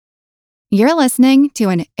You're listening to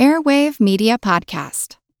an Airwave Media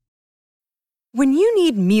Podcast. When you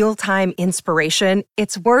need mealtime inspiration,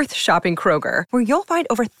 it's worth shopping Kroger, where you'll find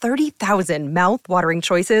over 30,000 mouth-watering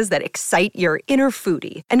choices that excite your inner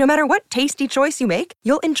foodie. And no matter what tasty choice you make,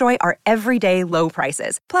 you'll enjoy our everyday low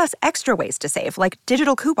prices, plus extra ways to save, like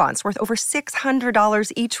digital coupons worth over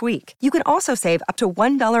 $600 each week. You can also save up to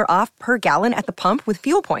 $1 off per gallon at the pump with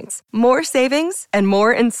fuel points. More savings and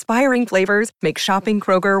more inspiring flavors make shopping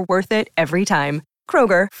Kroger worth it every time.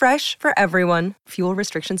 Kroger, fresh for everyone. Fuel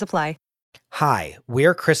restrictions apply. Hi,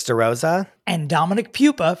 we're Chris DeRosa and Dominic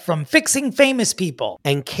Pupa from Fixing Famous People.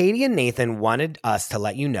 And Katie and Nathan wanted us to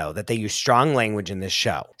let you know that they use strong language in this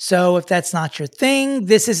show. So if that's not your thing,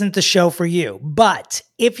 this isn't the show for you. But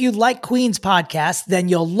if you like Queen's podcast, then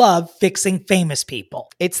you'll love Fixing Famous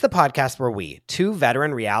People. It's the podcast where we, two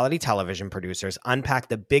veteran reality television producers, unpack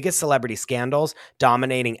the biggest celebrity scandals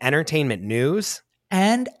dominating entertainment news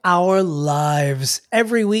and our lives.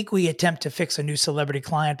 Every week, we attempt to fix a new celebrity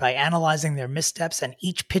client by analyzing their missteps and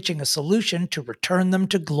each pitching a solution to return them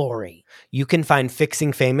to glory. You can find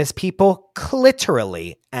Fixing Famous People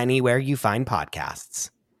literally anywhere you find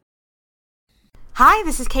podcasts. Hi,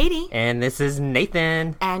 this is Katie. And this is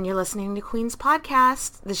Nathan. And you're listening to Queen's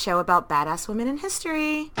Podcast, the show about badass women in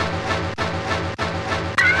history.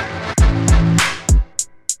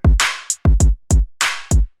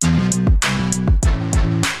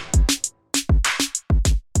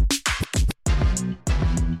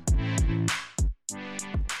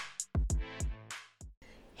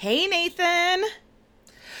 Hey, Nathan.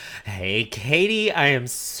 Hey, Katie. I am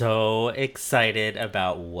so excited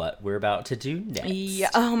about what we're about to do next. Yeah.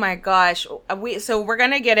 Oh, my gosh. So we're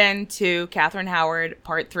going to get into Katherine Howard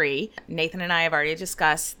Part 3. Nathan and I have already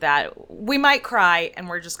discussed that we might cry, and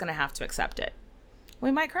we're just going to have to accept it. We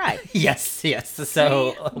might cry. Yes.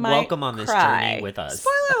 So welcome on this journey with us.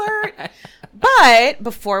 Spoiler alert. But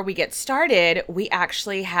before we get started, we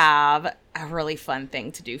actually have a really fun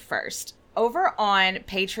thing to do first. Over on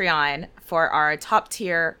Patreon, for our top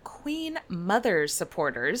tier Queen Mothers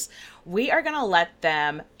supporters, we are going to let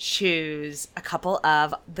them choose a couple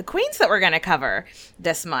of the queens that we're going to cover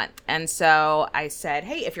this month. And so I said,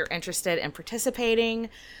 hey, if you're interested in participating,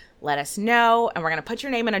 let us know. And we're going to put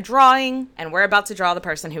your name in a drawing. And we're about to draw the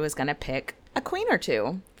person who is going to pick a queen or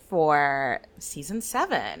two for season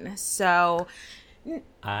 7. So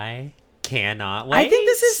I cannot wait. I think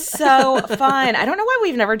this is so fun. I don't know why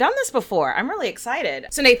we've never done this before. I'm really excited.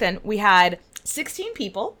 So Nathan, we had 16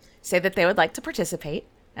 people say that they would like to participate.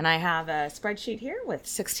 And I have a spreadsheet here with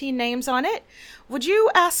 16 names on it. Would you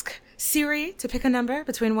ask Siri to pick a number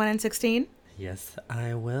between 1 and 16? Yes,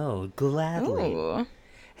 I will. Gladly. Ooh.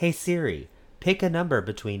 Hey, Siri, pick a number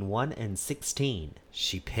between 1 and 16.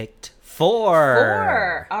 She picked 4.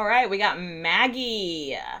 4. All right, we got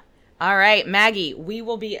Maggie. All right, Maggie, we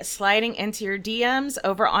will be sliding into your DMs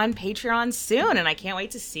over on Patreon soon, and I can't wait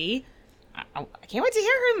to hear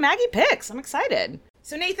who Maggie picks. I'm excited.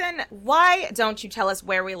 So, Nathan, why don't you tell us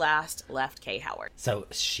where we last left Kay Howard? So,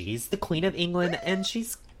 she's the Queen of England, and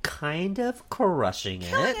she's kind of crushing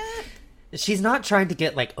it. She's not trying to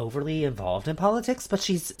get, overly involved in politics, but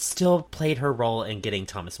she's still played her role in getting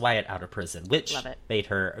Thomas Wyatt out of prison, which made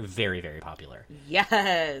her very, very popular.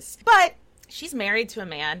 Yes. But she's married to a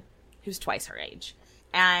man who's twice her age.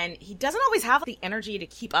 And he doesn't always have the energy to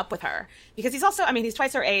keep up with her. Because he's also, he's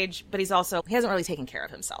twice her age, but he hasn't really taken care of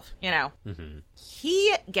himself, you know? Mm-hmm.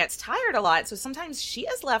 He gets tired a lot, so sometimes she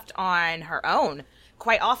is left on her own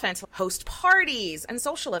quite often to host parties and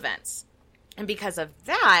social events. And because of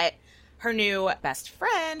that, her new best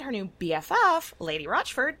friend, her new BFF, Lady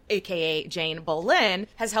Rochford, a.k.a. Jane Boleyn,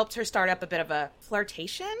 has helped her start up a bit of a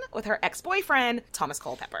flirtation with her ex-boyfriend, Thomas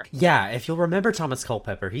Culpepper. Yeah, if you'll remember Thomas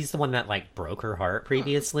Culpepper, he's the one that, broke her heart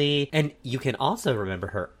previously. And you can also remember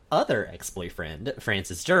her other ex-boyfriend,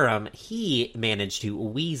 Francis Durham. He managed to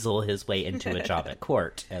weasel his way into a job at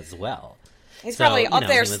court as well. He's probably up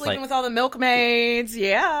there sleeping with all the milkmaids.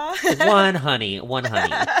 Yeah. One honey.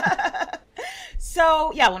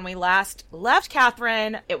 So, yeah, when we last left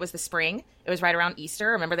Catherine, it was the spring. It was right around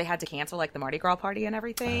Easter. Remember, they had to cancel, the Mardi Gras party and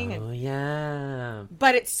everything? Oh, yeah.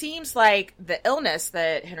 But it seems like the illness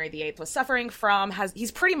that Henry VIII was suffering from,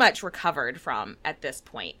 he's pretty much recovered from at this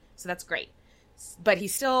point. So that's great. But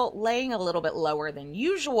he's still laying a little bit lower than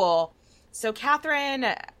usual. So Catherine,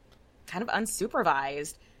 kind of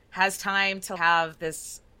unsupervised, has time to have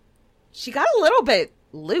this... She got a little bit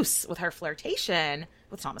loose with her flirtation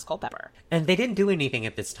with Thomas Culpepper. And they didn't do anything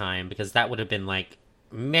at this time because that would have been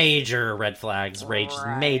major red flags, raised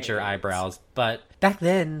major eyebrows. But back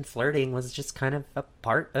then, flirting was just kind of a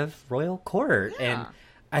part of royal court. Yeah. And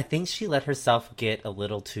I think she let herself get a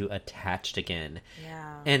little too attached again.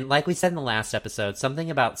 Yeah. And like we said in the last episode, something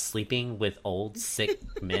about sleeping with old, sick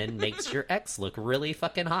men makes your ex look really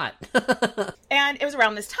fucking hot. And it was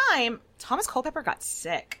around this time, Thomas Culpepper got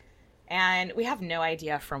sick. And we have no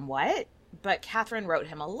idea from what, but Katherine wrote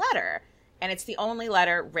him a letter. And it's the only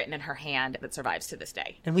letter written in her hand that survives to this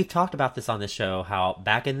day. And we've talked about this on the show, how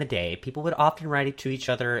back in the day, people would often write it to each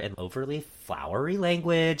other in overly flowery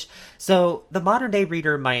language. So the modern day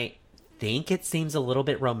reader might think it seems a little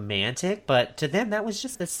bit romantic, but to them, that was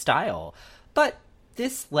just the style. But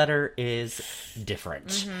this letter is different.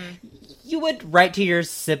 Mm-hmm. You would write to your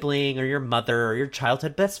sibling or your mother or your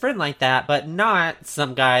childhood best friend like that, but not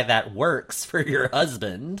some guy that works for your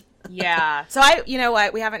husband. Yeah. So you know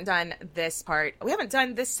what? We haven't done this part. We haven't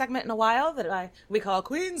done this segment in a while that we call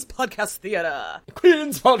Queen's Podcast Theater.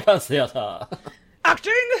 Queen's Podcast Theater.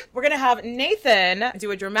 Acting. We're going to have Nathan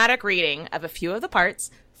do a dramatic reading of a few of the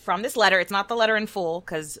parts from this letter. It's not the letter in full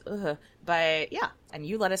but yeah. And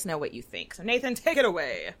you let us know what you think. So Nathan, take it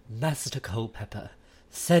away. Master Culpepper,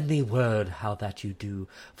 send me word how that you do,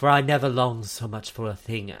 for I never long so much for a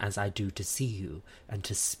thing as I do to see you and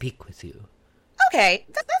to speak with you. Okay,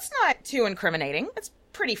 that's not too incriminating. It's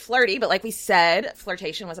pretty flirty, but like we said,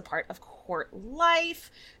 flirtation was a part of court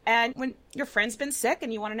life. And when your friend's been sick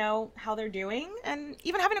and you want to know how they're doing, and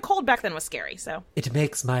even having a cold back then was scary, so. It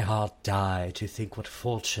makes my heart die to think what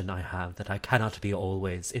fortune I have that I cannot be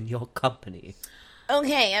always in your company.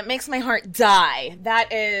 Okay, it makes my heart die. That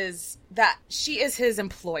she is his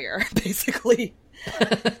employer, basically.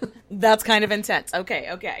 That's kind of intense.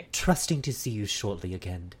 Okay. Trusting to see you shortly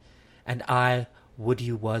again. And I would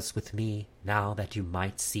you was with me, now that you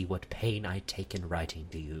might see what pain I take in writing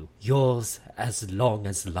to you. Yours as long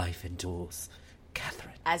as life endures,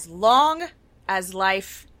 Katherine. As long as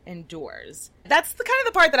life endures. That's the kind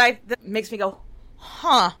of the part that makes me go,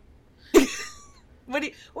 huh. What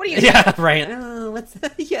do you think? Yeah, right.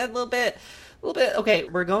 Yeah, a little bit. Okay,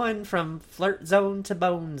 we're going from flirt zone to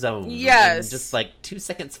bone zone. Yes. In just like 2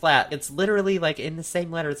 seconds flat. It's literally like in the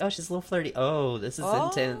same letters. Oh, she's a little flirty. Oh, this is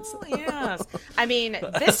intense. Yes. I mean,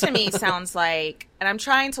 this to me sounds like, and I'm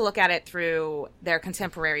trying to look at it through their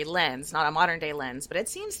contemporary lens, not a modern day lens, but it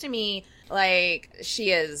seems to me like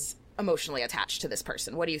she is emotionally attached to this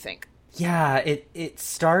person. What do you think? Yeah, it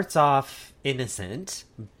starts off innocent,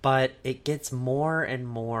 but it gets more and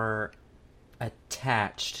more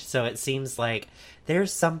attached. So it seems like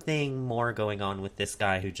there's something more going on with this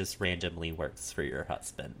guy who just randomly works for your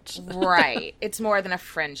husband. Right. It's more than a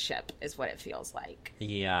friendship is what it feels like.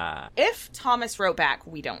 Yeah. If Thomas wrote back,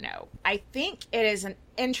 we don't know. I think it is an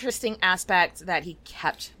interesting aspect that he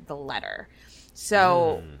kept the letter.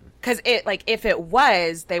 So, because if it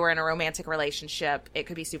was, they were in a romantic relationship, it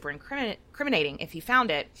could be super incriminating if he found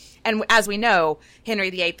it. And as we know, Henry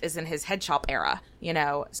VIII is in his head chop era, you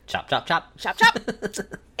know. Chop, chop, chop. Chop, chop.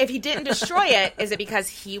 If he didn't destroy it, is it because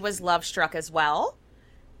he was love struck as well?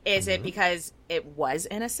 Is it because it was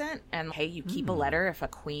innocent? And, hey, you keep a letter if a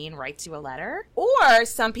queen writes you a letter? Or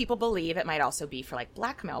some people believe it might also be for, like,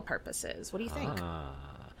 blackmail purposes. What do you think?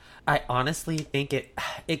 I honestly think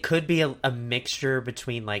it could be a mixture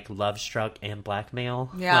between, like, love struck and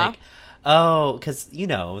blackmail. Yeah. Like, oh, because, you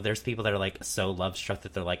know, there's people that are, like, so love struck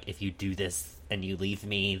that they're like, if you do this and you leave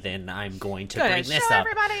me, then I'm going to bring this show up.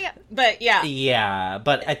 Everybody. But, yeah. Yeah,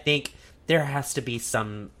 but I think there has to be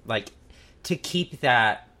some, like, to keep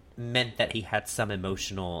that meant that he had some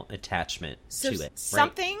emotional attachment to it. Right?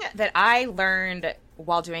 Something that I learned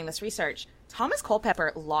while doing this research, Thomas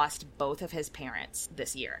Culpepper lost both of his parents the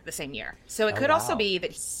same year. So it could also be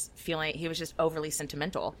that he was just overly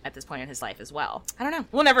sentimental at this point in his life as well. I don't know.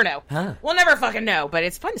 We'll never know. Huh. We'll never fucking know, but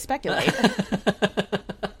it's fun to speculate.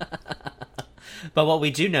 But what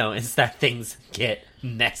we do know is that things get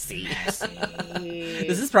messy.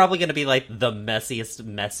 This is probably going to be like the messiest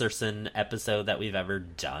Messerson episode that we've ever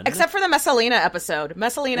done. Except for the Messalina episode.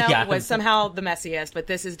 Messalina was somehow the messiest, but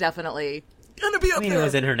this is definitely gonna be up there. It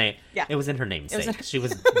was in her name. Yeah. It was in her namesake. She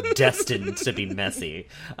was destined to be messy.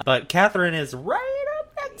 But Katherine is right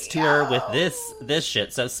up next to her with this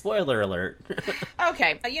shit. So spoiler alert.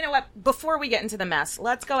 Okay. You know what? Before we get into the mess,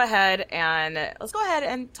 let's go ahead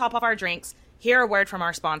and top off our drinks. Hear a word from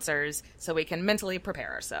our sponsors so we can mentally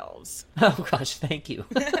prepare ourselves. Oh gosh, thank you.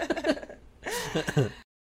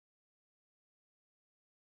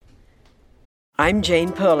 I'm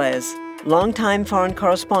Jane Perlez, longtime foreign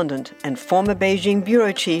correspondent and former Beijing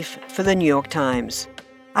bureau chief for the New York Times.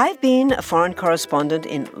 I've been a foreign correspondent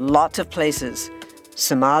in lots of places: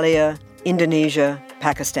 Somalia, Indonesia,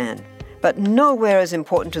 Pakistan, but nowhere as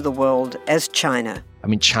important to the world as China. I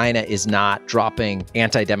mean, China is not dropping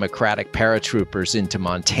anti-democratic paratroopers into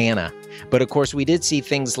Montana. But of course, we did see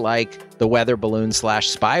things like the weather balloon /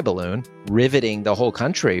 spy balloon riveting the whole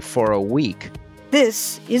country for a week.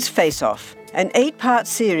 This is Face Off, an 8-part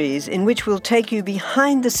series in which we'll take you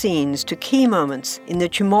behind the scenes to key moments in the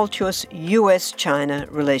tumultuous US-China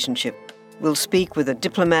relationship. We'll speak with a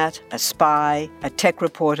diplomat, a spy, a tech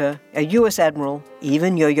reporter, a US admiral,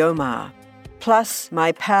 even Yo-Yo Ma. Plus,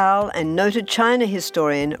 my pal and noted China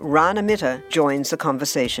historian Rana Mitter joins the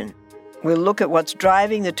conversation. We'll look at what's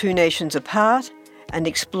driving the two nations apart and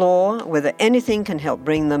explore whether anything can help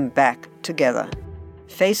bring them back together.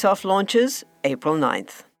 Face Off launches April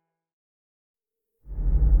 9th.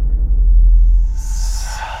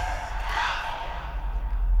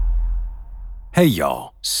 Hey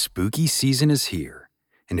y'all, spooky season is here.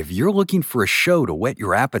 And if you're looking for a show to whet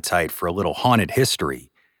your appetite for a little haunted history,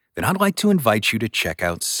 then I'd like to invite you to check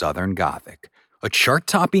out Southern Gothic, a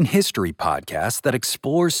chart-topping history podcast that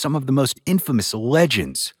explores some of the most infamous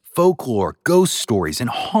legends, folklore, ghost stories, and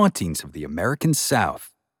hauntings of the American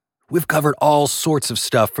South. We've covered all sorts of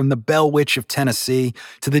stuff from the Bell Witch of Tennessee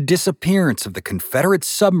to the disappearance of the Confederate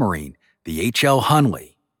submarine, the H.L.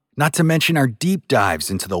 Hunley. Not to mention our deep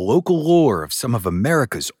dives into the local lore of some of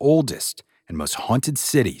America's oldest and most haunted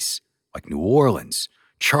cities, like New Orleans,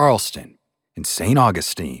 Charleston, and St.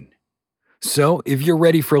 Augustine. So, if you're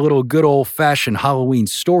ready for a little good old-fashioned Halloween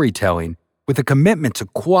storytelling with a commitment to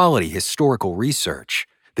quality historical research,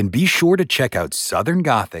 then be sure to check out Southern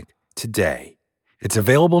Gothic today. It's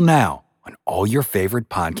available now on all your favorite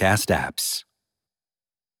podcast apps.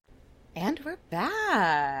 And we're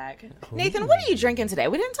back. Nathan, what are you drinking today?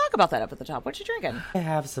 We didn't talk about that up at the top. What you drinking? I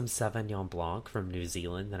have some Sauvignon Blanc from New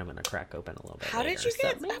Zealand that I'm going to crack open a little bit How later. did you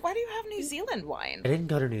get... Why do you have New Zealand wine? I didn't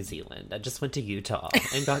go to New Zealand. I just went to Utah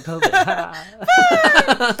and got COVID.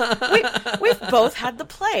 We've both had the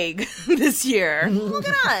plague this year. Look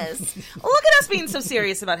at us. Look at us being so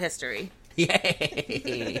serious about history.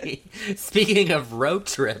 Yay! Speaking of road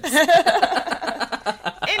trips.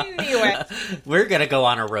 Anyway. We're going to go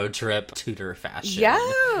on a road trip Tudor fashion.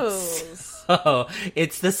 Yes. So,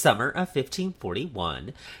 it's the summer of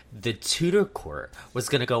 1541. The Tudor court was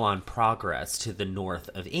going to go on progress to the north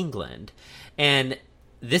of England. And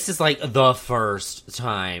this is like the first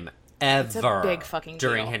time ever it's a big fucking deal.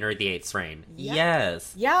 during Henry VIII's reign. Yeah.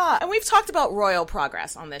 Yes. Yeah. And we've talked about royal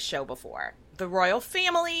progress on this show before. The royal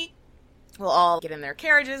family will all get in their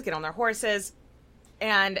carriages, get on their horses,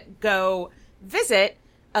 and go visit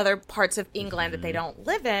other parts of England that they don't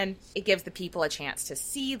live in. It gives the people a chance to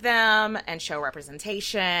see them and show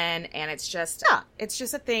representation, and it's just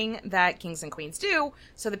a thing that kings and queens do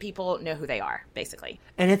so the people know who they are, basically.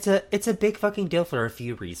 And it's a big fucking deal for a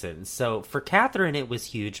few reasons. So for Catherine, it was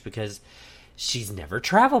huge because she's never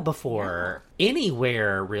traveled before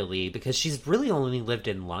anywhere, really, because she's really only lived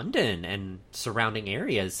in London and surrounding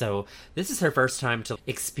areas. So this is her first time to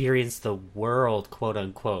experience the world, quote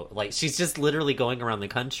unquote. Like, she's just literally going around the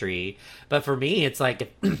country. But for me, it's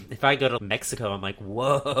like, if I go to Mexico, I'm like,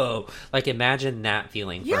 whoa. Like, imagine that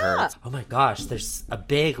feeling for her. Oh my gosh, there's a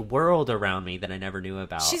big world around me that I never knew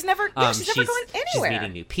about. She's never going anywhere. She's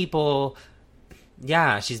meeting new people.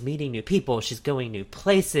 Yeah, she's meeting new people. She's going new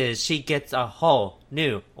places. She gets a whole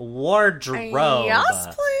new wardrobe.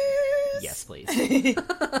 Yes, please. Yes, please.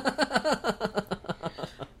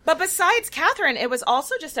 But besides Catherine, it was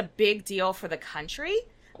also just a big deal for the country.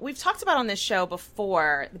 We've talked about on this show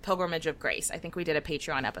before the Pilgrimage of Grace. I think we did a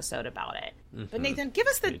Patreon episode about it. Mm-hmm. But Nathan, give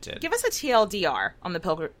us a TLDR on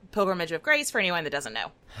the Pilgrimage of Grace for anyone that doesn't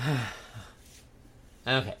know.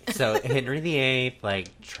 Okay, so Henry VIII,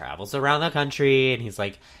 travels around the country, and he's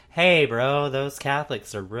like, hey, bro, those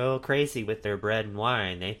Catholics are real crazy with their bread and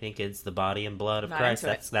wine. They think it's the body and blood of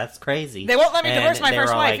Christ. That's crazy. They won't let me divorce my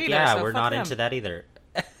first wife either, yeah, so we're not them. into that either.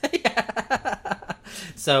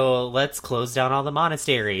 So let's close down all the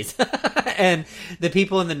monasteries. And the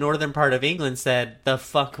people in the northern part of England said, the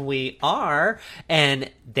fuck we are. And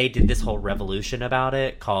they did this whole revolution about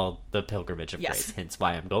it called the Pilgrimage of Grace. Hence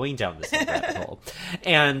why I'm going down this whole rabbit hole.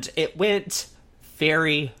 And it went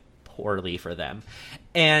very poorly for them.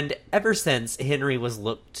 And ever since, Henry was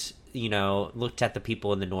looked at the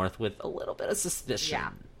people in the north with a little bit of suspicion.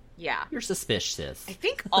 Yeah. You're suspicious. I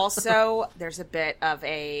think also there's a bit of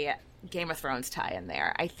a Game of Thrones tie in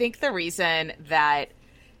there. I think the reason that,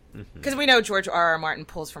 because we know George R.R. Martin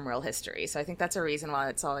pulls from real history, so I think that's a reason why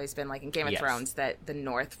it's always been in Game of Thrones that the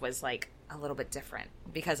North was a little bit different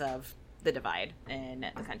because of the divide in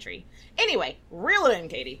the country. Anyway, reel it in,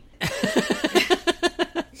 Katie.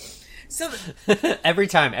 So every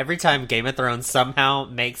time Game of Thrones somehow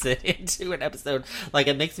makes it into an episode, like,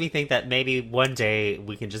 it makes me think that maybe one day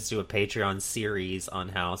we can just do a Patreon series on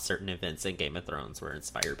how certain events in Game of Thrones were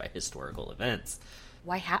inspired by historical events.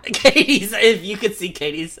 Why haven't Katie's? If you could see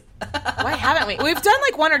Katie's. Why haven't we? We've done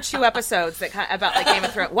like 1 or 2 episodes that about like Game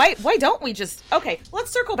of Thrones. Why don't we just? Okay, let's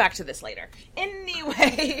circle back to this later.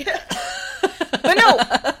 Anyway, but no.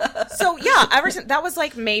 So yeah, ever since that was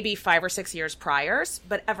like maybe 5 or 6 years prior,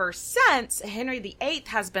 but ever since Henry VIII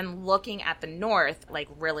has been looking at the North like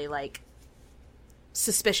really like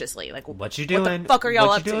suspiciously, like what you doing? What the fuck are y'all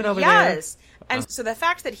up to? Over yes. there? And so the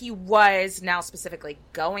fact that he was now specifically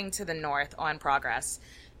going to the North on Progress,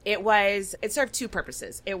 it served 2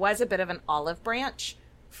 purposes. It was a bit of an olive branch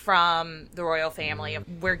from the royal family of,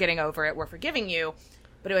 we're getting over it, we're forgiving you.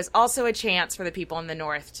 But it was also a chance for the people in the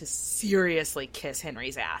North to seriously kiss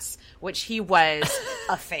Henry's ass, which he was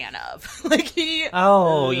a fan of. Like he.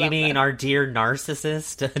 Oh, you mean our dear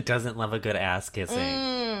narcissist doesn't love a good ass kissing?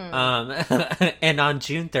 And on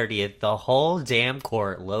June 30th, the whole damn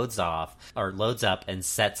court loads up and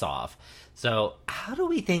sets off. So, how do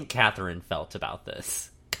we think Katherine felt about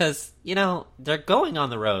this? Because, they're going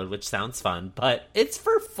on the road, which sounds fun, but it's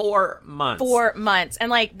for 4 months. 4 months.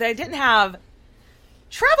 And, like, they didn't have...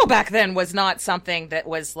 Travel back then was not something that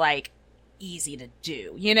was, like, easy to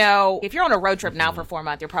do. If you're on a road trip now for 4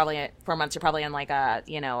 months, you're probably in, like, a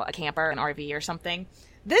camper, an RV or something.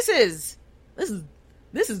 This is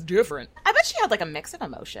different. I bet she had, like, a mix of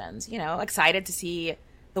emotions, excited to see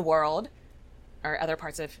the world or other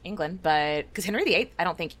parts of England, but because Henry VIII, I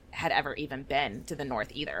don't think, had ever even been to the North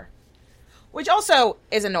either. Which also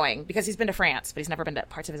is annoying because he's been to France, but he's never been to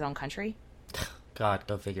parts of his own country. God,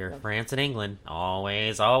 go figure. France and England,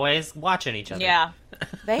 always watching each other. Yeah.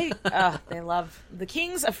 They love... The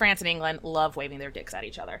kings of France and England love waving their dicks at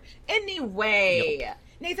each other. Anyway, yep.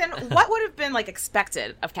 Nathan, what would have been, like,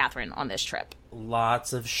 expected of Katherine on this trip?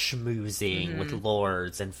 Lots of schmoozing with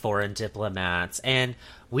lords and foreign diplomats, and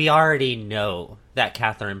we already know that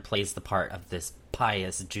Katherine plays the part of this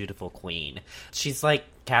pious, dutiful queen. She's like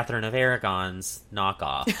Catherine of Aragon's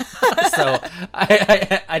knockoff. So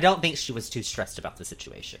I don't think she was too stressed about the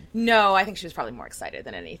situation. No, I think she was probably more excited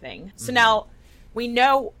than anything. So now we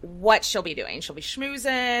know what she'll be doing. She'll be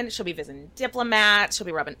schmoozing, she'll be visiting diplomats, she'll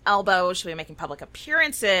be rubbing elbows, she'll be making public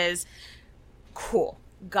appearances. Cool.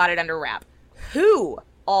 Got it under wrap. Who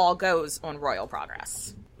all goes on Royal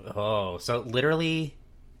Progress? Oh, so literally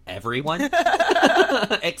everyone?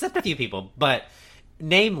 Except a few people, but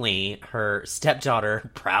namely her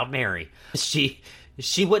stepdaughter, Proud Mary. She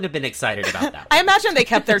wouldn't have been excited about that. I imagine they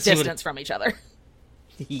kept their distance from each other.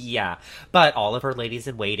 Yeah, but all of her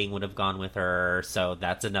ladies-in-waiting would have gone with her, so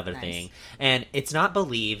that's another thing. And it's not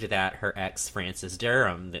believed that her ex, Francis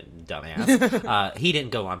Durham, the dumbass, he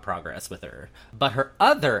didn't go on Progress with her. But her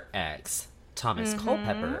other ex, Thomas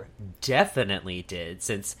Culpeper, definitely did,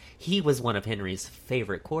 since he was one of Henry's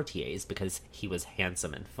favorite courtiers because he was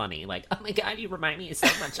handsome and funny. Like, oh my god, you remind me so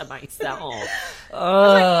much of myself.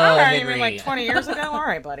 All right, you mean like 20 years ago? All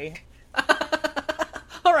right, buddy.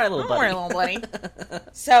 All right, little buddy. All right, little buddy.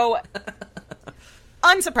 So,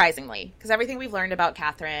 unsurprisingly, because everything we've learned about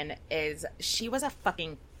Katherine is she was a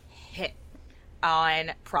fucking hit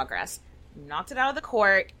on Progress. Knocked it out of the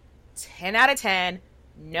court. 10 out of 10.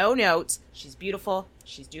 No notes. She's beautiful.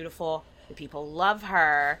 She's dutiful. The people love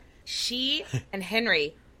her. She and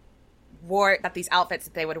Henry wore these outfits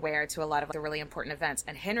that they would wear to a lot of the really important events.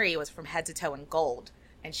 And Henry was from head to toe in gold.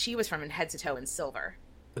 And she was from head to toe in silver.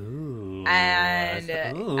 Ooh. And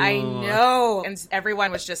Ooh. I know. And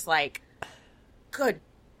everyone was just like, good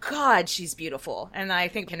God, she's beautiful. And I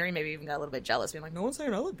think Henry maybe even got a little bit jealous, being like, no one's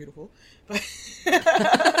saying I look beautiful. But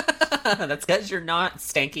that's because you're not,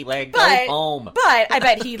 stanky leg. Go home. But I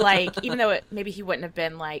bet he, like, even though maybe he wouldn't have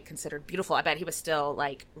been, like, considered beautiful, I bet he was still,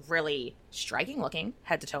 like, really striking looking,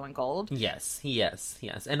 head to toe in gold. Yes.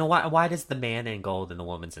 And why does the man in gold and the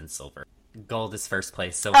woman's in silver? Gold is first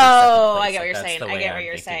place, silver is second place. place. I get what you're saying. I get what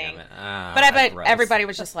you're saying. But I bet everybody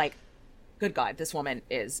was just like, good God, this woman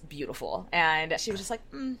is beautiful. And she was just like,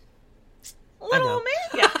 little man.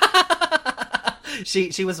 Yeah.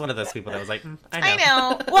 She was one of those people that was like, I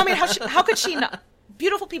know. Well, I mean, how could she not?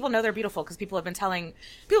 Beautiful people know they're beautiful because people have been telling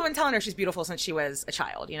her she's beautiful since she was a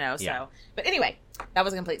child, So, yeah. But anyway, that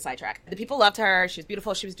was a complete sidetrack. The people loved her. She was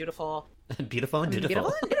beautiful. She was dutiful. Beautiful and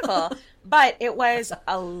dutiful. But it was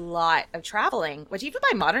a lot of traveling, which even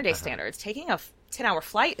by modern day standards, taking a 10-hour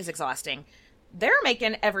flight is exhausting. They're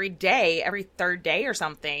making every day, every third day or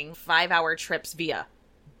something, 5-hour trips via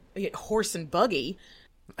horse and buggy.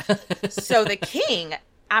 So the king,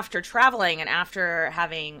 after traveling and after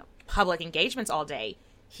having public engagements all day,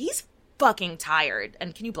 he's fucking tired.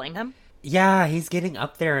 And can you blame him? Yeah, he's getting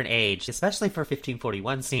up there in age, especially for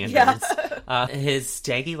 1541 standards. Yeah. His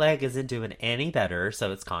staggy leg isn't doing any better,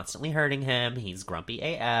 so it's constantly hurting him. He's grumpy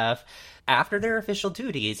AF. After their official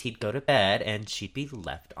duties, he'd go to bed, and she'd be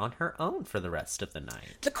left on her own for the rest of the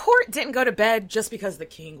night. The court didn't go to bed just because the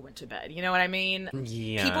king went to bed. You know what I mean?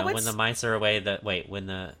 Yeah, when the mice are away, when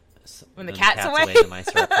the cat's away, the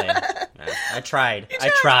mice are away. I tried.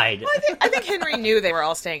 Well, I think Henry knew they were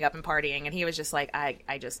all staying up and partying, and he was just like, I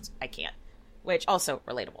can't. Which, also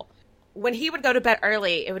relatable. When he would go to bed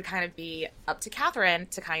early, it would kind of be up to Catherine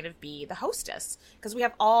to kind of be the hostess. Because we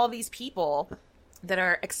have all these people that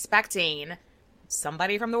are expecting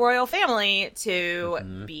somebody from the royal family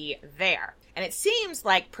to be there. And it seems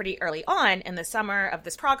like pretty early on in the summer of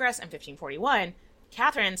this progress in 1541,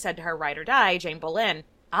 Catherine said to her ride or die, Jane Boleyn,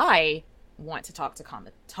 I want to talk to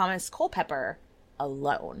Thomas Culpeper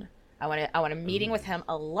alone. I want a meeting with him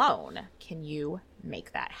alone. Can you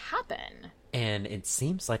make that happen? And it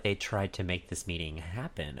seems like they tried to make this meeting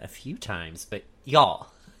happen a few times, but y'all,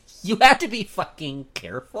 you have to be fucking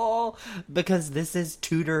careful because this is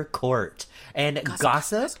Tudor court and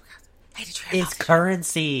gossip is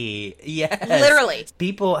currency. Yes. Literally.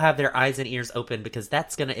 People have their eyes and ears open because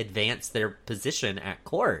that's going to advance their position at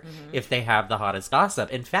court if they have the hottest gossip.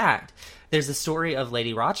 In fact, there's a story of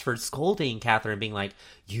Lady Rochford scolding Catherine, being like,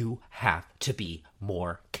 you have to be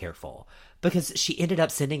more careful. Because she ended up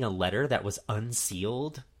sending a letter that was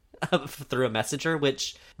unsealed through a messenger,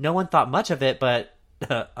 which no one thought much of it, but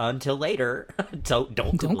until later,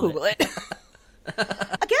 don't Google it.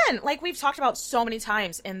 Again, like we've talked about so many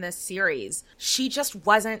times in this series, she just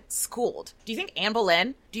wasn't schooled. Do you think Anne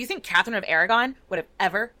Boleyn, do you think Catherine of Aragon would have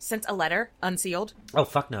ever sent a letter unsealed? Oh,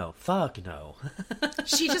 fuck no. Fuck no.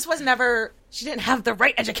 She just was never, she didn't have the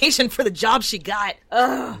right education for the job she got.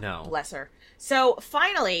 Ugh, no. Bless her. So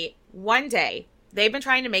finally, one day, they've been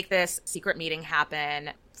trying to make this secret meeting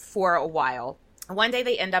happen for a while. One day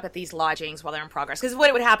they end up at these lodgings while they're in progress. Because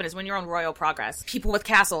what would happen is when you're on royal progress, people with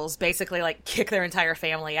castles basically like kick their entire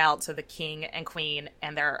family out so the king and queen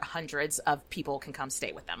and their hundreds of people can come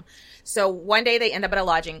stay with them. So one day they end up at a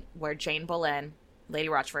lodging where Jane Boleyn, Lady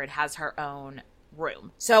Rochford, has her own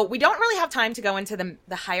room. So we don't really have time to go into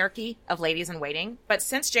the hierarchy of ladies in waiting, but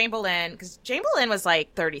since Jane Boleyn, because Jane Boleyn was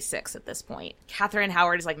like 36 at this point, Katherine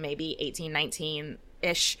Howard is like maybe 18,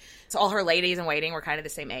 19-ish, so all her ladies in waiting were kind of the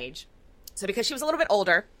same age. So because she was a little bit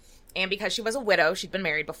older, and because she was a widow, she'd been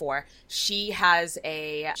married before, she's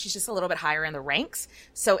just a little bit higher in the ranks.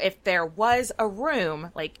 So if there was a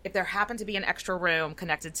room, like if there happened to be an extra room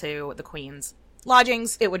connected to the queen's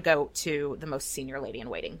lodgings, it would go to the most senior lady in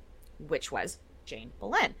waiting, which was Jane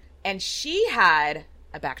Boleyn. And she had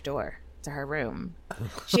a back door to her room.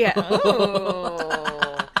 She had,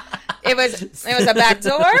 It was a back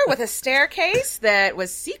door with a staircase that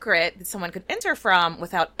was secret that someone could enter from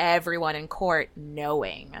without everyone in court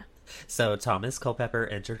knowing. So Thomas Culpeper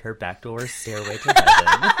entered her back door stairway to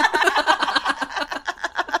heaven.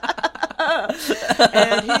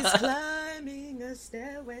 And he's climbing a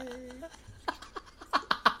stairway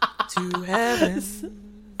to heaven.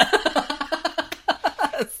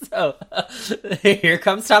 So, here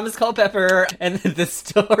comes Thomas Culpeper, and the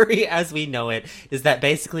story as we know it is that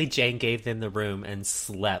basically Jane gave them the room and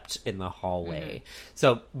slept in the hallway.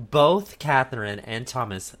 So both Catherine and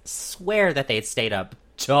Thomas swear that they had stayed up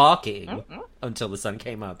talking until the sun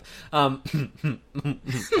came up.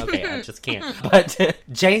 Okay, I just can't. But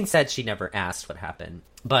Jane said she never asked what happened,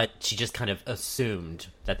 but she just kind of assumed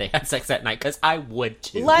that they had sex that night, because I would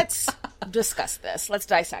too. Let's discuss this. Let's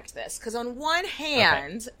dissect this. Because on one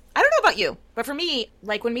hand, I don't know about you, but for me,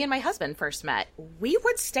 like when me and my husband first met, we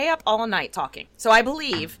would stay up all night talking. So I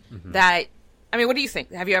believe that, I mean, what do you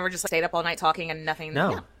think? Have you ever just stayed up all night talking and nothing?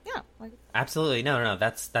 No. Yeah. Absolutely. No.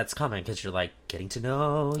 That's common, because you're like getting to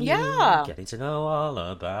know you. Yeah. Getting to know all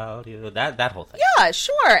about you. That whole thing. Yeah,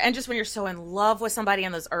 sure. And just when you're so in love with somebody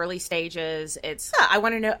in those early stages, it's, I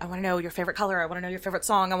want to know your favorite color. I want to know your favorite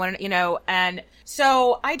song. I want to, and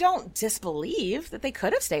so I don't disbelieve that they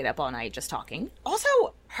could have stayed up all night just talking. Also,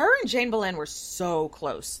 her and Jane Boleyn were so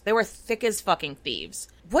close. They were thick as fucking thieves.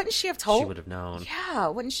 Wouldn't she have told? She would have known. Yeah,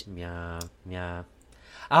 wouldn't she? Yeah.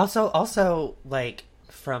 Also, like,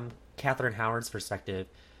 from Katherine Howard's perspective,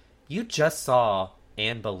 you just saw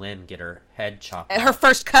Anne Boleyn get her head chopped off. Her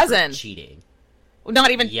first cousin. Cheating.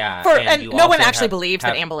 Not even. Yeah. And no one actually believed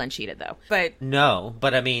that Anne Boleyn cheated, though. But no,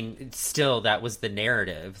 but I mean, still, that was the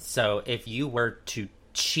narrative. So if you were to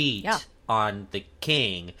cheat on the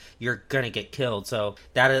king, you're going to get killed. So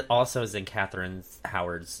that also is in Katherine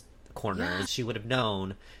Howard's corner. Yeah. She would have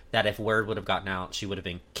known that if word would have gotten out, she would have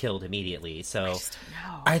been killed immediately. So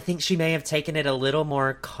I think she may have taken it a little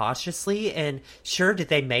more cautiously. And sure, did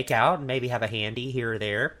they make out and maybe have a handy here or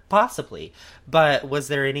there? Possibly. But was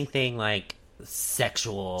there anything like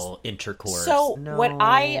sexual intercourse? So what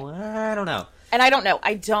I don't know. And I don't know.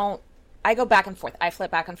 I go back and forth. I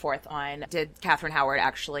flip back and forth on, did Katherine Howard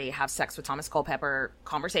actually have sex with Thomas Culpeper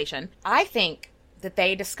conversation? I think that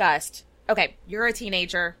they discussed, okay, you're a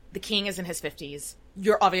teenager. The king is in his 50s.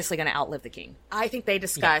 You're obviously going to outlive the king. I think they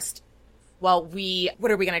discussed, well,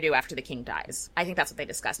 what are we going to do after the king dies? I think that's what they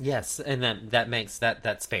discussed. Yes, and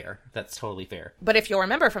that's fair. That's totally fair. But if you'll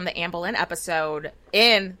remember from the Anne Boleyn episode,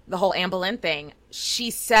 in the whole Anne Boleyn thing,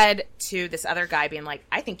 she said to this other guy being like,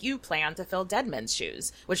 I think you plan to fill dead men's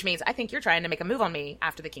shoes, which means I think you're trying to make a move on me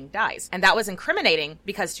after the king dies. And that was incriminating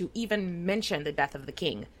because to even mention the death of the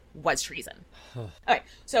king was treason. Okay,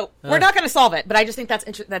 so we're not going to solve it, but I just think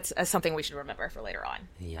that's something we should remember for later on.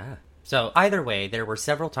 Yeah. So either way, there were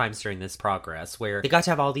several times during this progress where they got to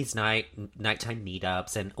have all these nighttime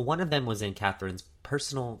meetups, and one of them was in Catherine's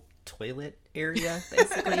personal toilet area,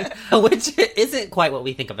 basically, which isn't quite what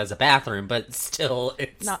we think of as a bathroom, but still,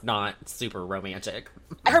 it's not super romantic.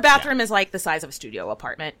 Her bathroom is like the size of a studio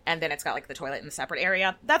apartment, and then it's got like the toilet in the separate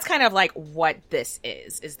area. That's kind of like what this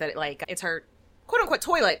is that like it's her quote-unquote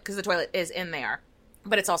toilet, because the toilet is in there,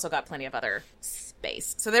 but it's also got plenty of other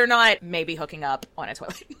space. So they're not maybe hooking up on a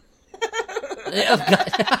toilet. But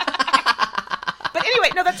anyway,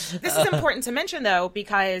 no, this is important to mention, though,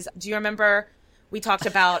 because do you remember we talked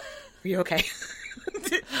about... Are you okay?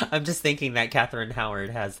 I'm just thinking that Katherine Howard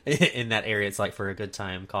has, in that area, it's like for a good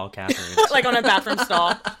time, call Katherine. Like on a bathroom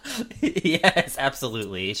stall. Yes,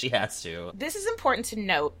 absolutely. She has to. This is important to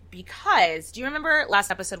note because, do you remember last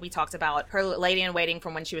episode we talked about her lady-in-waiting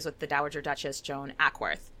from when she was with the Dowager Duchess, Joan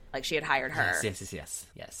Ackworth? Like, she had hired her.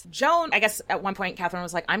 Yes. Joan, I guess at one point, Katherine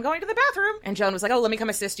was like, I'm going to the bathroom. And Joan was like, oh, let me come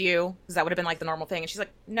assist you. Because that would have been like the normal thing. And she's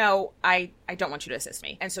like, no, I don't want you to assist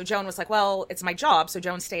me. And so Joan was like, well, it's my job. So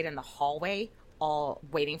Joan stayed in the hallway all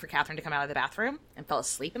waiting for Katherine to come out of the bathroom and fell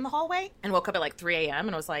asleep in the hallway and woke up at like 3 a.m.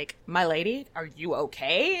 and was like, my lady, are you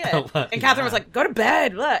okay? And Katherine was like, go to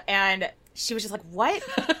bed. And she was just like, what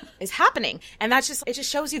is happening? And it just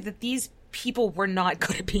shows you that these people were not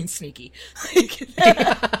good at being sneaky.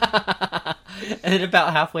 And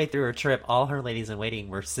about halfway through her trip, all her ladies in waiting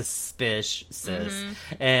were suspicious.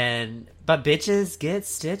 Mm-hmm. But bitches get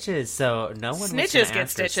stitches, so no one snitches get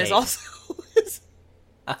stitches also is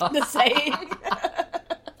the saying.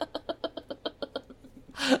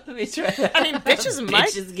 Let me try that. I mean,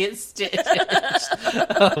 bitches get stitches.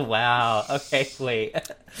 Oh, wow. Okay, wait.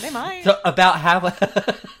 They might. So about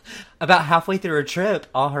halfway through her trip,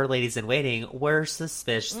 all her ladies in waiting were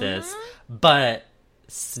suspicious, but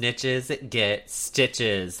snitches get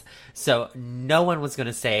stitches. So no one was going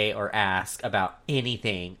to say or ask about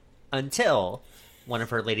anything until one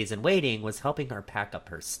of her ladies in waiting was helping her pack up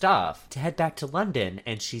her stuff to head back to London,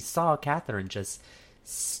 and she saw Katherine just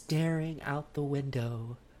staring out the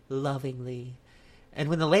window lovingly. And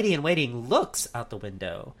when the lady in waiting looks out the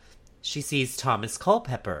window, she sees Thomas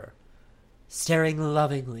Culpeper staring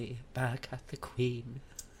lovingly back at the Queen.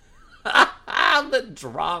 The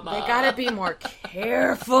drama. They gotta be more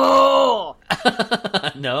careful.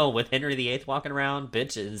 No, with Henry VIII walking around,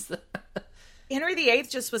 bitches. Henry VIII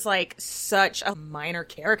just was like such a minor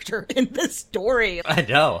character in this story. I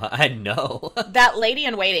know. That lady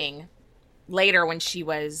in waiting, later when she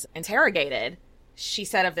was interrogated, she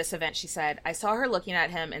said of this event, she said, I saw her looking at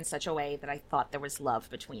him in such a way that I thought there was love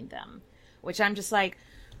between them. Which I'm just like,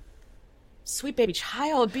 sweet baby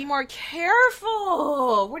child, be more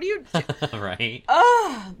careful. What are you Right.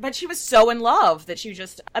 Oh, but she was so in love that she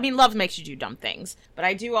just, I mean, love makes you do dumb things. But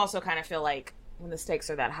I do also kind of feel like when the stakes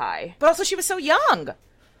are that high. But also she was so young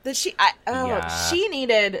that she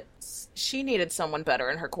needed someone better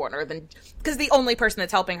in her corner than, because the only person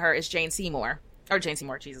that's helping her is Jane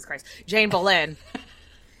Boleyn.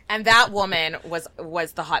 And that woman was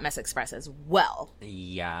the Hot Mess Express as well.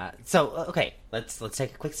 Yeah. So, okay, let's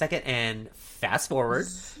take a quick second and fast forward.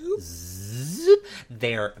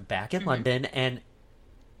 They're back in London, and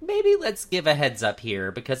maybe let's give a heads up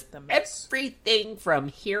here, because everything from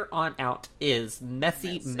here on out is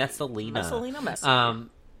messy. Messalina messy.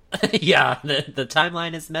 Yeah, the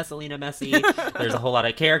timeline is Messalina messy. There's a whole lot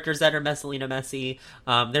of characters that are Messalina messy.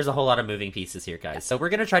 There's a whole lot of moving pieces here, guys. So we're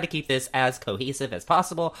going to try to keep this as cohesive as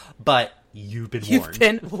possible, but you've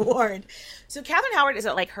been warned. So Katherine Howard is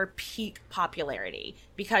at like her peak popularity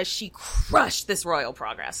because she crushed this royal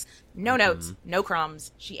progress. No notes, no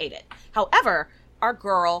crumbs. She ate it. However, our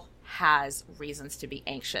girl has reasons to be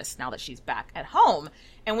anxious now that she's back at home.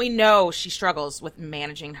 And we know she struggles with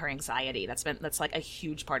managing her anxiety. That's like a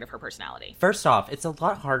huge part of her personality. First off, it's a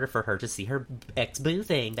lot harder for her to see her ex-boo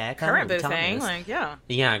thing back home. Current boo thing, like, yeah.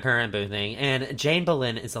 Yeah, current boo thing. And Jane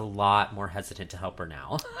Boleyn is a lot more hesitant to help her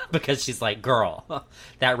now. Because she's like, girl,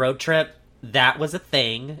 that road trip, that was a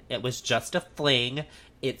thing. It was just a fling.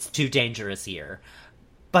 It's too dangerous here.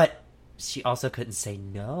 But she also couldn't say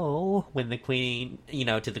no when the queen,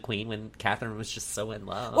 to the queen when Catherine was just so in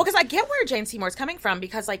love. Well, because I get where Jane Seymour's coming from,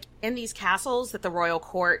 because, like, in these castles that the royal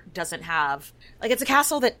court doesn't have, like, it's a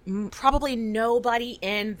castle that probably nobody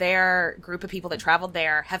in their group of people that traveled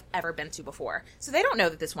there have ever been to before. So they don't know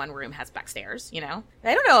that this one room has back stairs, They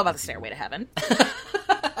don't know about the stairway to heaven.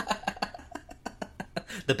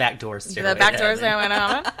 The back door stairway. The back door stairway to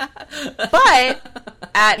heaven.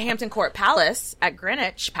 But at Hampton Court Palace, at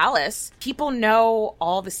Greenwich Palace, people know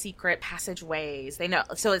all the secret passageways. They know.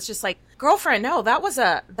 So it's just like, girlfriend, no, that was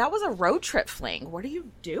a road trip fling. What are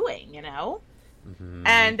you doing, Mm-hmm.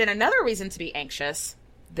 And then another reason to be anxious,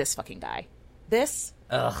 this fucking guy.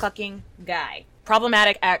 Fucking guy.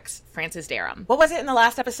 Problematic ex, Francis Derham. What was it in the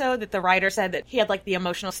last episode that the writer said that he had, like, the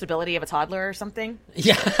emotional stability of a toddler or something?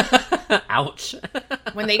 Yeah. Ouch.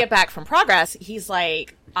 When they get back from Progress, he's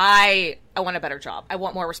like, I want a better job. I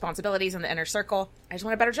want more responsibilities in the inner circle. I just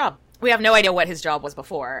want a better job. We have no idea what his job was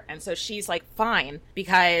before. And so she's like, fine,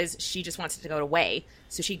 because she just wants it to go away.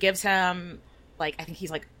 So she gives him, like, I think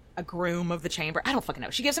he's like a groom of the chamber. I don't fucking know.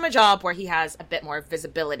 She gives him a job where he has a bit more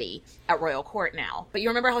visibility at royal court now. But you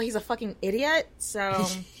remember how he's a fucking idiot? So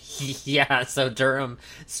yeah, so Durham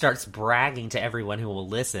starts bragging to everyone who will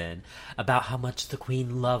listen about how much the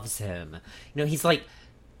queen loves him. He's like,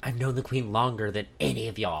 I've known the queen longer than any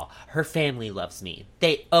of y'all. Her family loves me.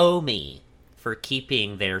 They owe me for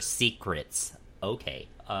keeping their secrets. Okay.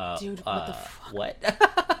 Dude, what the fuck? What?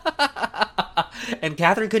 And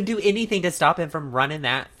Catherine couldn't do anything to stop him from running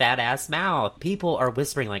that fat-ass mouth. People are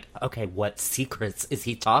whispering like, okay, what secrets is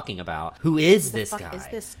he talking about? Who is this guy? Who is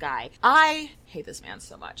this guy? I hate this man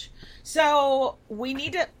so much. So we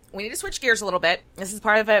need to switch gears a little bit. This is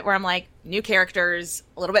part of it where I'm like, new characters,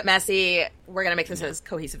 a little bit messy. We're going to make this as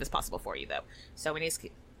cohesive as possible for you, though. So we need to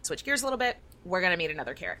switch gears a little bit. We're going to meet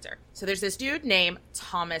another character. So there's this dude named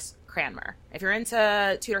Thomas Cranmer. If you're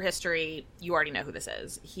into Tudor history, you already know who this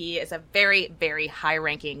is. He is a very, very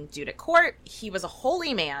high-ranking dude at court. He was a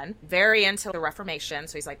holy man, very into the Reformation.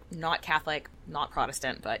 So he's like not Catholic, not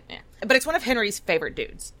Protestant, but yeah. But it's one of Henry's favorite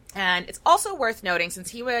dudes. And it's also worth noting,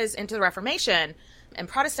 since he was into the Reformation and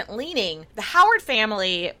Protestant leaning, the Howard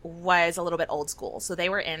family was a little bit old school. So they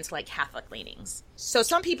were into like Catholic leanings. So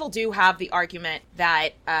some people do have the argument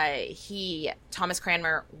that Thomas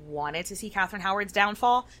Cranmer, wanted to see Katherine Howard's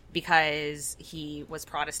downfall because he was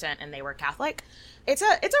Protestant and they were Catholic. It's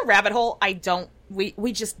a rabbit hole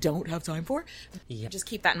we just don't have time for. Yeah. Just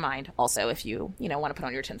keep that in mind also if you want to put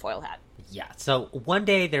on your tinfoil hat. Yeah. So one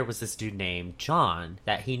day there was this dude named John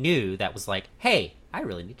that he knew that was like, hey, I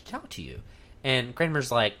really need to talk to you. And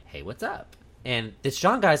Cranmer's like, hey, what's up? And this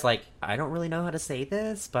John guy's like, I don't really know how to say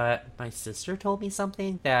this, but my sister told me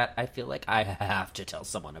something that I feel like I have to tell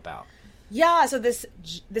someone about. Yeah, so this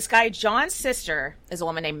guy, John's sister, is a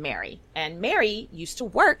woman named Mary. And Mary used to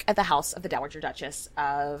work at the house of the Dowager Duchess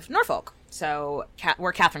of Norfolk, so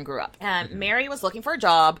where Catherine grew up. And Mary was looking for a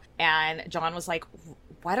job, and John was like,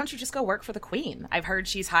 why don't you just go work for the queen? I've heard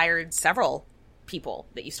she's hired several people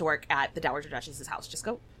that used to work at the Dowager Duchess's house. Just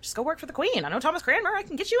go work for the queen. I know Thomas Cranmer. I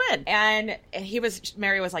can get you in. And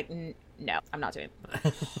Mary was like, no, I'm not doing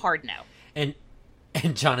it. Hard no. And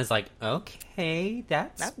John is like, okay,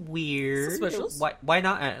 that's weird. Suspicious. Why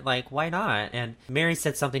not? Why not? And Mary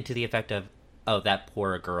said something to the effect of, oh, that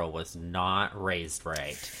poor girl was not raised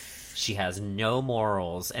right. She has no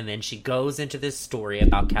morals. And then she goes into this story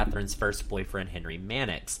about Catherine's first boyfriend, Henry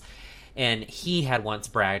Mannix. And he had once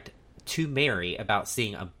bragged to Mary about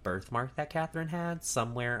seeing a birthmark that Catherine had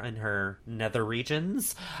somewhere in her nether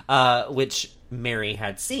regions, which Mary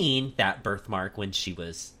had seen that birthmark when she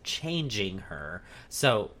was changing her.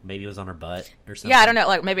 So maybe it was on her butt or something. Yeah, I don't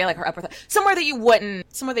know, maybe her upper somewhere that you wouldn't.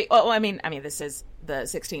 I mean, this is the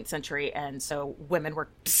 16th century, and so women were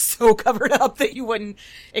so covered up that you wouldn't.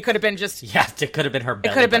 It could have been just. Yeah, it could have been her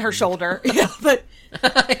belly. It could have been her shoulder. Yeah, but.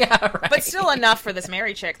 Yeah, right. But still enough for this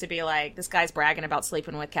Mary chick to be like, this guy's bragging about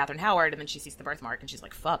sleeping with Katherine Howard, and then she sees the birthmark, and she's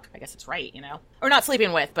like, fuck, I guess it's right, Or not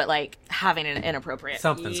sleeping with, but having an inappropriate.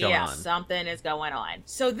 Something's going on. Something is going on.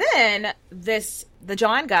 So then the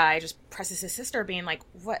John guy just presses his sister, being like,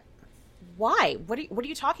 what? Why? What are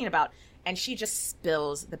you talking about? and she just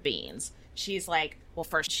spills the beans. She's like, well,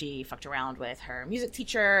 first she fucked around with her music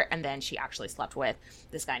teacher, and then she actually slept with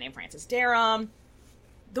this guy named Francis Dereham.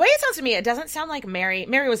 The way it sounds to me, it doesn't sound like Mary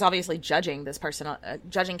was obviously judging this person,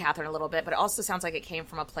 judging Katherine a little bit, but it also sounds like it came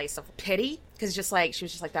from a place of pity, because she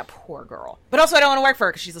was just like, that poor girl. But also, I don't want to work for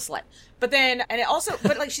her because she's a slut. But then, and it also,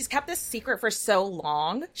 but like, she's kept this secret for so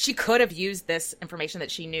long, she could have used this information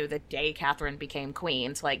that she knew the day Katherine became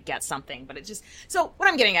queen to like get something, but it just, so what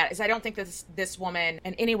I'm getting at is I don't think that this woman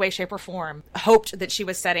in any way, shape, or form hoped that she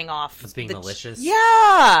was setting off. Was being malicious? Yeah!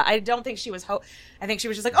 I don't think she was, I think she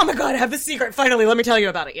was just like, oh my god, I have the secret, finally, let me tell you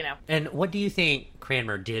about it, you know? And what do you think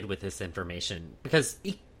Cranmer did with this information? Because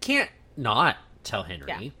he can't not tell Henry.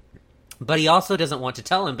 Yeah. But he also doesn't want to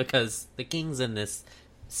tell him because the king's in this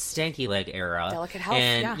stanky leg era. Delicate health,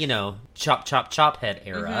 and, you know, chop, chop, chop head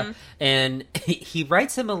era. Mm-hmm. And he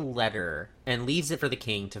writes him a letter and leaves it for the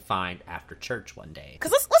king to find after church one day.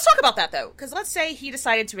 Because let's talk about that, though. Because let's say he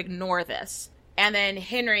decided to ignore this. And then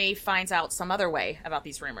Henry finds out some other way about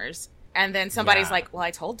these rumors. And then somebody's like, well,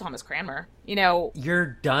 I told Thomas Cranmer, you know.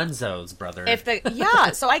 You're dunzos, brother.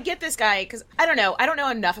 So I get this guy, because I don't know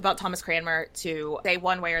enough about Thomas Cranmer to say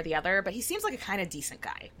one way or the other, but he seems like a kind of decent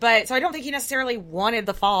guy. But, so I don't think he necessarily wanted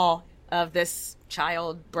the fall of this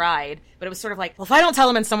child bride, but it was sort of like, well, if I don't tell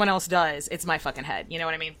him and someone else does, it's my fucking head. You know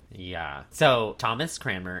what I mean? Yeah. So Thomas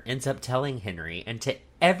Cranmer ends up telling Henry, and to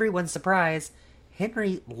everyone's surprise,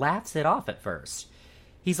 Henry laughs it off at first.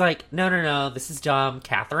 He's like, no, this is dumb.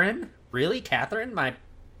 Katherine? Really, Katherine? My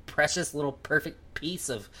precious little perfect piece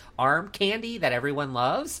of arm candy that everyone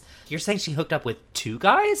loves? You're saying she hooked up with 2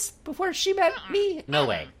 guys before she met me? No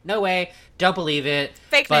way. Don't believe it.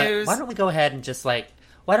 Fake news. Why don't we go ahead and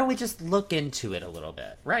why don't we just look into it a little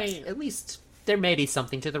bit, right? At least there may be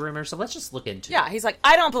something to the rumor, so let's just look into it. Yeah, he's like,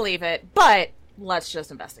 I don't believe it, but let's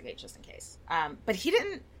just investigate just in case. But he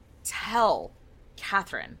didn't tell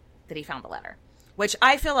Katherine that he found the letter. Which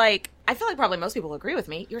I feel like probably most people agree with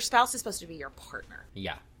me. Your spouse is supposed to be your partner.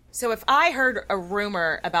 Yeah. So if I heard a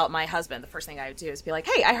rumor about my husband, the first thing I would do is be like,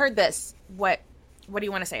 hey, I heard this. What do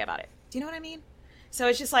you want to say about it? Do you know what I mean? So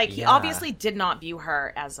it's just like, he obviously did not view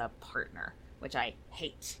her as a partner, which I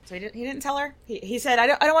hate. So he didn't tell her. He said, I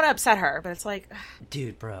don't want to upset her, but it's like, ugh.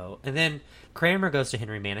 Dude, bro. And then Cranmer goes to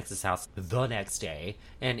Henry Mannix's house the next day,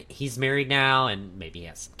 and he's married now, and maybe he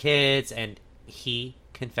has some kids, and he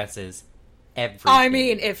confesses everything. I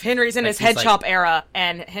mean, if Henry's in his head chop era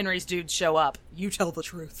and Henry's dudes show up, you tell the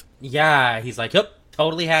truth. Yeah, he's like, yep,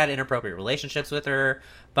 totally had inappropriate relationships with her,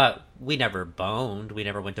 but we never boned. We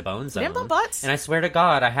never went to bone zone. We didn't bump butts. And I swear to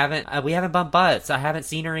God, we haven't bumped butts. I haven't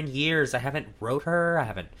seen her in years. I haven't wrote her. I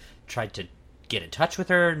haven't tried to get in touch with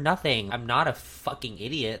her. Nothing. I'm not a fucking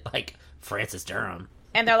idiot like Francis Dereham.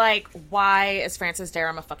 And they're like, why is Francis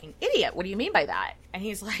Dereham a fucking idiot? What do you mean by that? And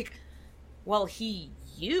he's like, well, he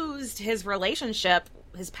used his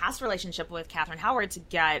past relationship with Katherine Howard to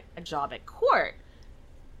get a job at court.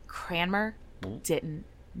 Cranmer didn't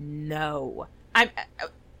know. And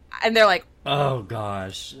they're like, oh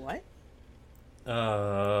gosh, what?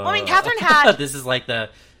 Well, I mean, Katherine had this is like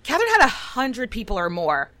Katherine had 100 people or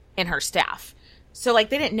more in her staff, so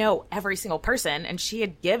like they didn't know every single person, and she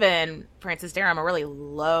had given Francis Dereham a really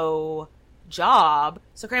low job.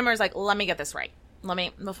 So Cranmer's like, let me get this right.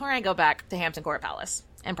 Before I go back to Hampton Court Palace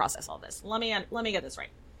and process all this, let me get this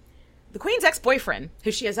right. The Queen's ex-boyfriend,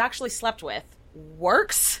 who she has actually slept with,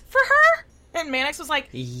 works for her? And Mannix was like,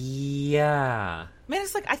 yeah.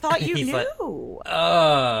 Mannix like, I thought you knew.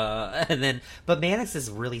 But Mannix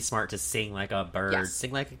is really smart to sing like a bird,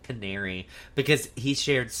 sing like a canary, because he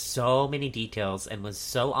shared so many details and was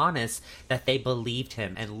so honest that they believed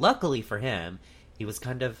him. And luckily for him, he was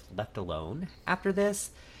kind of left alone after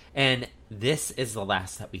this. And this is the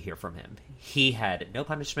last that we hear from him. He had no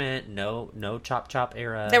punishment, no chop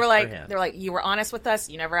era. They were like, you were honest with us.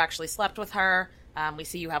 You never actually slept with her. We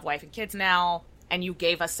see you have wife and kids now, and you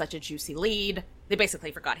gave us such a juicy lead. They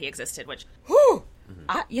basically forgot he existed, which, whew,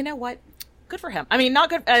 you know what? Good for him. I mean, not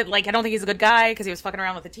good. I don't think he's a good guy because he was fucking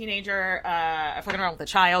around with a teenager, fucking around with a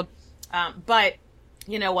child. But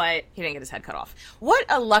you know what? He didn't get his head cut off. What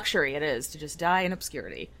a luxury it is to just die in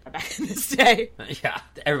obscurity back in this day. Yeah,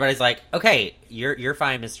 everybody's like, okay, you're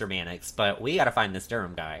fine, Mr. Mannix, but we gotta find this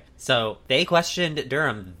Durham guy. So they questioned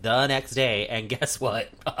Durham the next day, and guess what?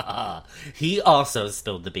 He also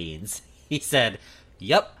spilled the beans. He said,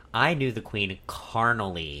 yep, I knew the queen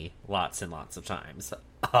carnally lots and lots of times.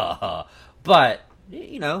 But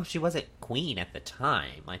you know, she wasn't queen at the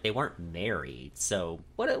time. Like, they weren't married. So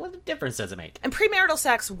what difference does it make? And premarital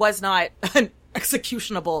sex was not an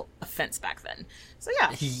executionable offense back then. So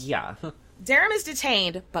yeah. Yeah. Dereham is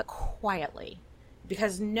detained, but quietly.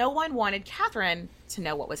 because no one wanted Catherine to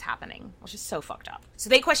know what was happening, which is so fucked up. So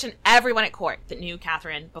they questioned everyone at court that knew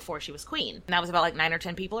Catherine before she was queen. And that was about like 9 or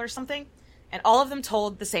 10 people or something. And all of them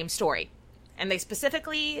told the same story. And they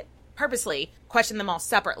purposely questioned them all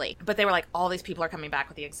separately. But they were like, all these people are coming back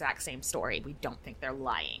with the exact same story. We don't think they're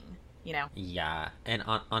lying, you know? Yeah. And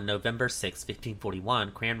on November 6,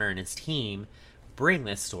 1541, Cranmer and his team bring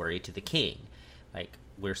this story to the king. Like,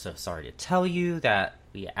 we're so sorry to tell you that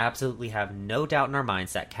we absolutely have no doubt in our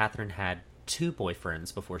minds that Catherine had 2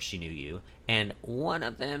 boyfriends before she knew you, and one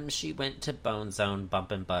of them she went to Bone Zone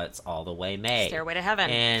bumping butts all the way May. Stairway to heaven.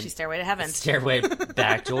 And She's Stairway to heaven. Stairway,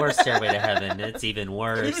 backdoor Stairway to heaven. It's even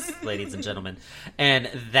worse, ladies and gentlemen.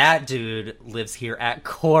 And that dude lives here at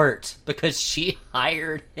court because she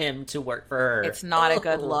hired him to work for her. It's not a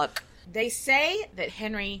good look. They say that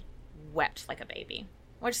Henry wept like a baby.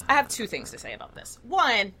 Which, I have 2 things to say about this.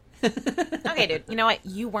 One, okay, dude, you know what?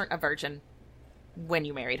 You weren't a virgin when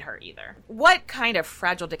you married her either. What kind of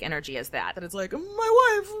fragile dick energy is that? That it's like,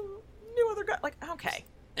 my wife knew other guy. Like, okay.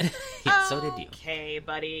 Yeah, so did you. Okay,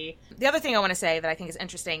 buddy. The other thing I want to say that I think is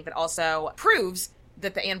interesting that also proves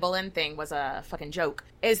that the Anne Boleyn thing was a fucking joke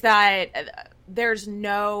is that there's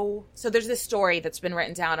this story that's been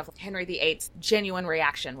written down of Henry VIII's genuine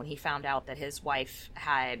reaction when he found out that his wife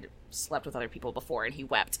had slept with other people before and he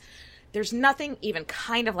wept. There's nothing even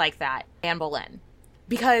kind of like that Anne Boleyn,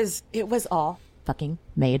 because it was all fucking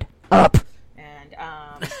made up. And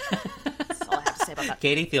that's all I have to say about that.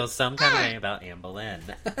 Katie feels some kind of way about Anne Boleyn.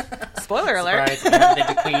 Spoiler alert. Surprise, we haven't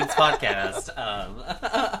been to Queen's podcast.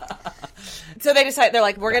 So they decide, they're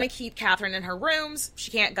like, we're going to keep Catherine in her rooms.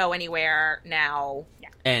 She can't go anywhere now. Yeah.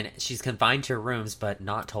 And she's confined to her rooms, but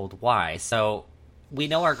not told why. So we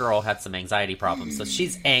know our girl had some anxiety problems, so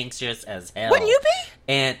she's anxious as hell. Wouldn't you be?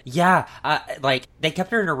 And yeah, like, they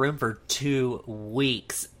kept her in her room for 2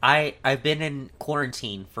 weeks. I've been in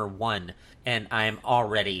quarantine for 1, and I'm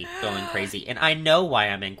already going crazy. And I know why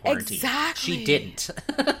I'm in quarantine. Exactly. She didn't.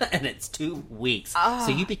 And it's 2 weeks. So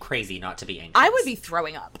you'd be crazy not to be anxious. I would be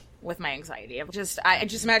throwing up with my anxiety. I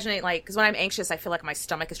just imagine it, like, because when I'm anxious, I feel like my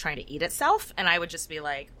stomach is trying to eat itself, and I would just be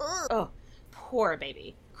like, oh, poor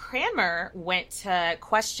baby. Cranmer went to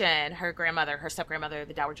question her step-grandmother,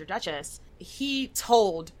 the Dowager Duchess. He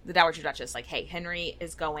told the Dowager Duchess, like, hey, Henry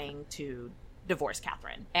is going to divorce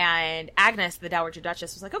Catherine. And Agnes, the Dowager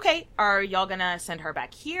Duchess, was like, okay, are y'all gonna send her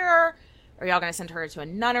back here? Are y'all gonna send her to a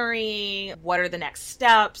nunnery? What are the next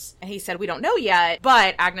steps? And he said, we don't know yet.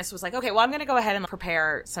 But Agnes was like, okay, well, I'm gonna go ahead and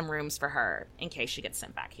prepare some rooms for her in case she gets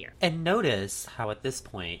sent back here. And notice how at this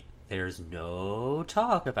point, there's no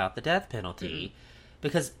talk about the death penalty. Mm-hmm.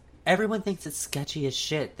 Because everyone thinks it's sketchy as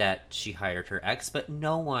shit that she hired her ex, but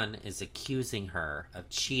no one is accusing her of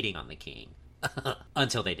cheating on the king.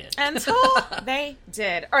 Until they did. Until they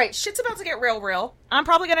did. All right, shit's about to get real. I'm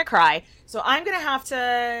probably going to cry. So I'm going to have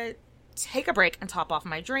to take a break and top off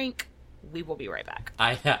my drink. We will be right back.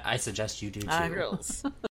 I suggest you do too. Rules.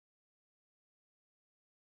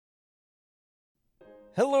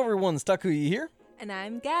 Hello everyone, Stakuyi here. And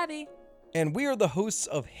I'm Gabby. And we are the hosts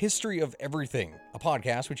of History of Everything, a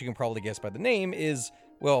podcast which you can probably guess by the name is,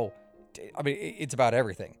 well, I mean, it's about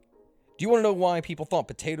everything. Do you want to know why people thought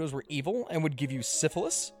potatoes were evil and would give you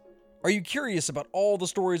syphilis? Are you curious about all the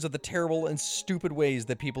stories of the terrible and stupid ways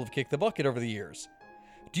that people have kicked the bucket over the years?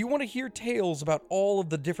 Do you want to hear tales about all of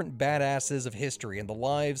the different badasses of history and the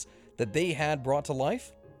lives that they had brought to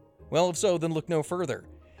life? Well, if so, then look no further.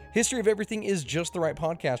 History of Everything is just the right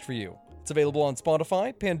podcast for you. It's available on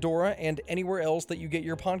Spotify, Pandora, and anywhere else that you get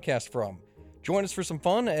your podcast from. Join us for some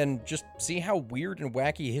fun and just see how weird and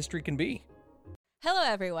wacky history can be. Hello,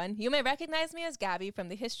 everyone. You may recognize me as Gabby from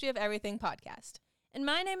the History of Everything podcast. And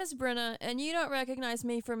my name is Brenna, and you don't recognize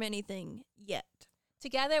me from anything yet.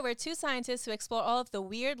 Together, we're 2 scientists who explore all of the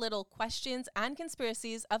weird little questions and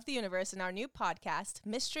conspiracies of the universe in our new podcast,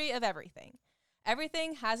 Mystery of Everything.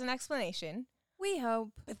 Everything has an explanation. We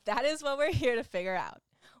hope. That is what we're here to figure out.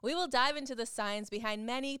 We will dive into the science behind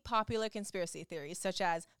many popular conspiracy theories, such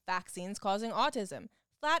as vaccines causing autism,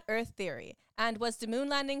 flat earth theory, and was the moon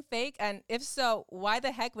landing fake? And if so, why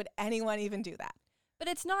the heck would anyone even do that? But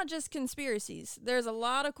it's not just conspiracies. There's a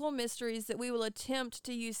lot of cool mysteries that we will attempt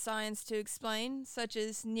to use science to explain, such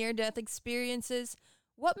as near-death experiences,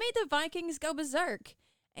 what made the Vikings go berserk,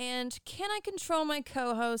 and can I control my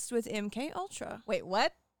co-host with MK Ultra? Wait,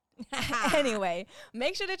 what? Anyway,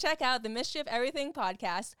 make sure to check out the Mystery of Everything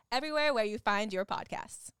podcast everywhere where you find your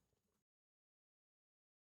podcasts.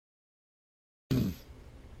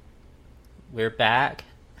 We're back.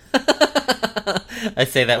 I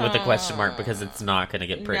say that with a question mark because it's not going to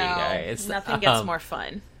get pretty, guys. Nothing gets more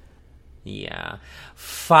fun. Yeah.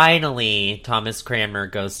 Finally, Thomas Cranmer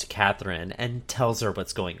goes to Catherine and tells her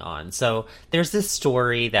what's going on. So there's this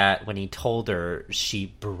story that when he told her,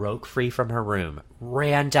 she broke free from her room,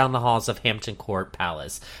 ran down the halls of Hampton Court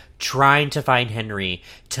Palace, trying to find Henry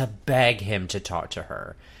to beg him to talk to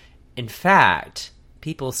her. In fact,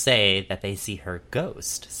 people say that they see her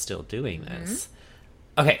ghost still doing this.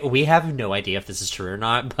 Okay, we have no idea if this is true or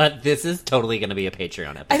not, but this is totally going to be a Patreon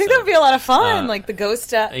episode. I think that would be a lot of fun, like the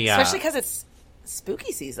ghost, yeah. especially because it's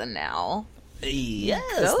spooky season now.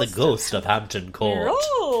 Yes, the ghost of Hampton Court.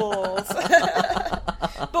 Rules.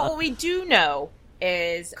 But what we do know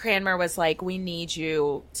is Cranmer was like, we need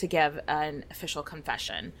you to give an official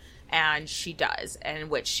confession. And she does, in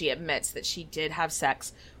which she admits that she did have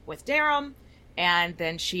sex with Durham, and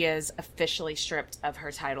then she is officially stripped of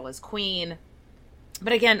her title as queen.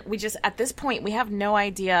 But again, we just, at this point, we have no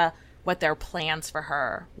idea what their plans for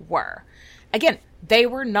her were. Again, they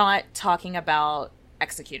were not talking about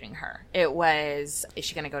executing her. It was, is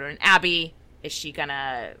she going to go to an abbey? Is she going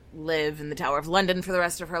to live in the Tower of London for the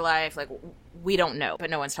rest of her life? Like, we don't know, but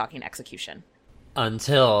no one's talking execution.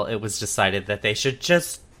 Until it was decided that they should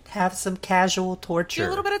just have some casual torture. Do a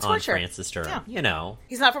little bit of torture. On Francis Durham, yeah. You know.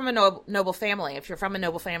 He's not from a noble family. If you're from a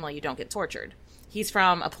noble family, you don't get tortured. He's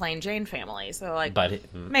from a plain Jane family, so like,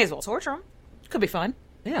 may as well torture him. Could be fun.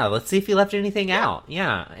 Yeah, let's see if he left anything out.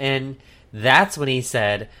 Yeah, and that's when he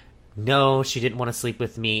said, no, she didn't want to sleep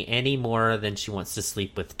with me any more than she wants to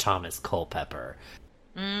sleep with Thomas Culpeper.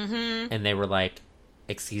 Mm-hmm. And they were like,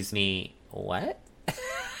 excuse me, what?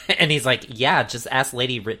 And he's like, yeah, just ask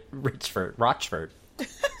Lady Rochford.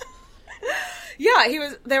 Yeah,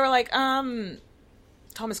 they were like, Thomas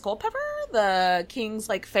Culpeper, the king's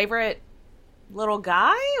like favorite little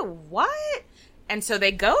guy? What? And so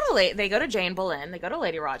they go to Jane Boleyn, they go to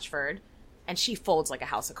Lady Rochford, and she folds like a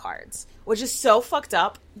house of cards, which is so fucked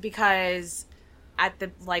up because at the,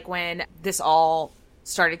 like, when this all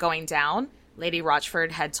started going down, Lady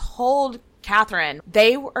Rochford had told Catherine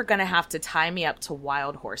they were going to have to tie me up to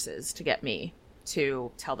wild horses to get me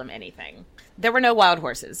to tell them anything. There were no wild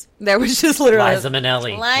horses. There was just literally Liza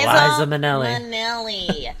Minnelli.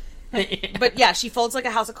 But yeah, she folds like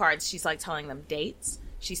a house of cards. She's like telling them dates.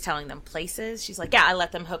 She's telling them places. She's like, yeah, I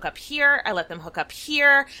let them hook up here. I let them hook up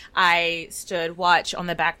here. I stood watch on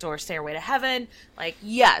the back door stairway to heaven. Like,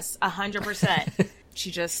 yes, 100%.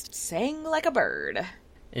 She just sang like a bird.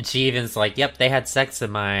 And she even's like, yep, they had sex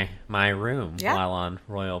in my room while on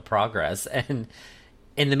Royal Progress. And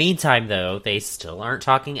in the meantime, though, they still aren't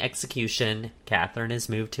talking execution. Catherine is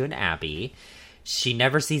moved to an abbey. She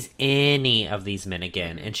never sees any of these men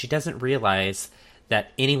again, and she doesn't realize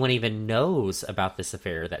that anyone even knows about this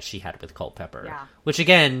affair that she had with Culpeper. Yeah. Which,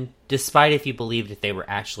 again, despite if you believed that they were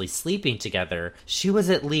actually sleeping together, she was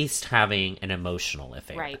at least having an emotional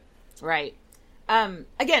affair. Right.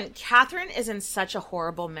 Again, Catherine is in such a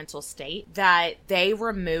horrible mental state that they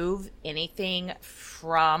remove anything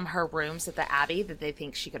from her rooms at the Abbey that they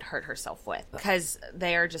think she could hurt herself with. Because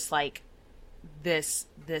they are just like, this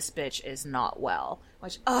bitch is not well.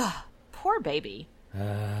 Which, poor baby.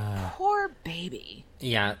 Poor baby.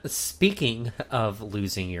 Yeah, speaking of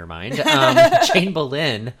losing your mind, Jane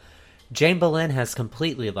Boleyn has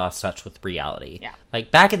completely lost touch with reality. Yeah. Like,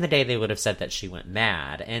 back in the day, they would have said that she went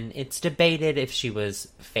mad, and it's debated if she was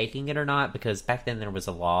faking it or not, because back then there was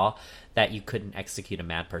a law that you couldn't execute a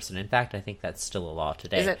mad person. In fact, I think that's still a law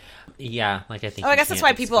today. Is it? Yeah, like I think. Oh, I guess that's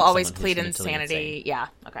why people always plead insanity. Yeah,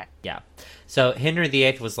 okay. Yeah. So Henry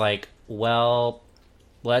VIII was like, well,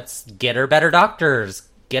 let's get her better doctors.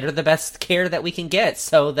 Get her the best care that we can get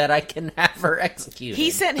so that I can have her executed.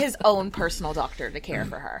 He sent his own personal doctor to care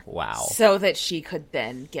for her. Wow. So that she could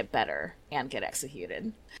then get better and get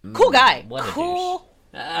executed. Cool guy. Cool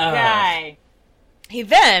guy. He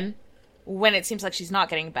then, when it seems like she's not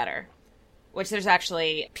getting better, which there's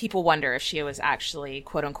actually, people wonder if she was actually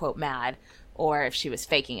quote unquote mad or if she was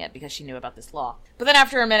faking it because she knew about this law. But then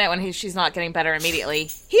after a minute when she's not getting better immediately,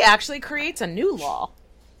 he actually creates a new law.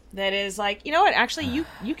 That is like, you know what? Actually,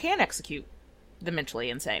 you can execute the mentally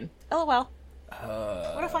insane. LOL.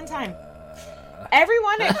 What a fun time.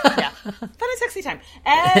 Everyone fun and sexy time.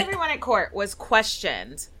 Everyone at court was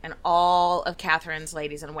questioned, and all of Catherine's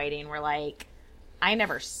ladies in waiting were like, I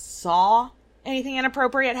never saw anything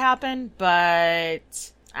inappropriate happen,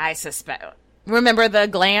 but I suspect. Remember the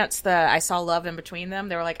glance, I saw love in between them?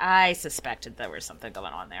 They were like, I suspected there was something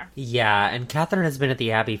going on there. Yeah, and Catherine has been at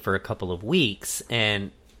the Abbey for a couple of weeks,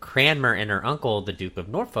 and Cranmer and her uncle, the Duke of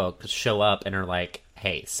Norfolk, show up and are like,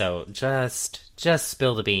 Hey, so just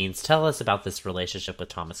spill the beans. Tell us about this relationship with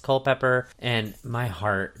Thomas Culpeper. And my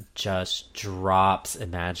heart just drops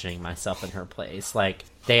imagining myself in her place. Like,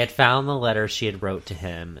 they had found the letter she had wrote to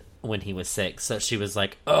him when he was sick. So she was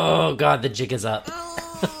like, oh God, the jig is up.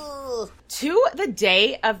 To the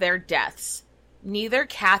day of their deaths, neither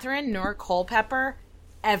Katherine nor Culpeper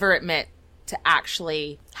ever admit to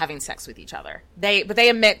actually having sex with each other. But they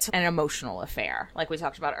admit to an emotional affair, like we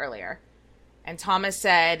talked about earlier. And Thomas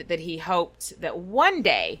said that he hoped that one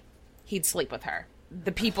day he'd sleep with her.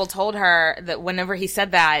 The people told her that whenever he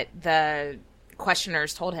said that, the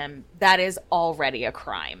questioners told him that is already a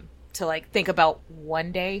crime. To, like, think about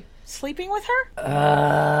one day sleeping with her?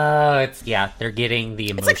 They're getting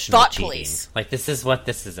the emotional it's like thought cheating. Police. Like, this is what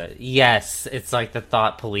this is. Yes, it's like the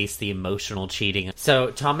thought police, the emotional cheating.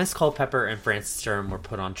 So, Thomas Culpeper and Frances Sturm were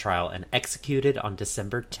put on trial and executed on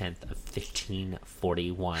December 10th of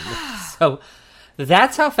 1541. So,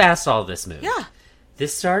 that's how fast all this moved. Yeah.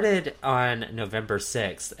 This started on November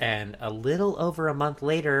 6th, and a little over a month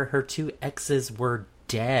later, her two exes were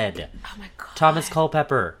dead. Oh my God. Thomas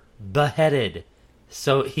Culpeper, beheaded.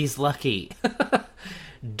 So he's lucky.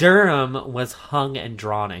 Durham was hung and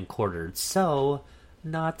drawn and quartered. So,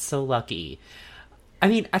 not so lucky. I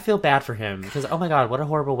mean, I feel bad for him because, oh my God, what a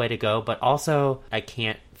horrible way to go. But also, I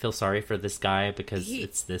can't feel sorry for this guy because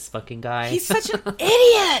it's this fucking guy. He's such an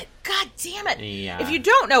idiot. God damn it. Yeah. If you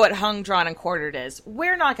don't know what hung, drawn, and quartered is,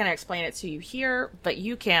 we're not going to explain it to you here, but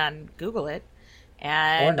you can Google it.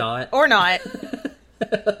 Or not. Or not.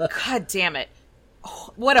 God damn it.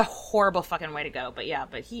 What a horrible fucking way to go. But yeah,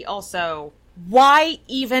 but he also... Why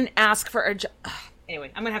even ask for a job?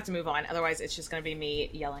 Anyway, I'm going to have to move on. Otherwise, it's just going to be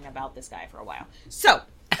me yelling about this guy for a while. So,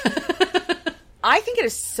 I think it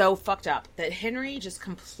is so fucked up that Henry just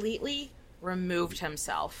completely removed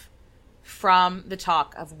himself from the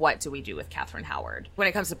talk of what do we do with Katherine Howard when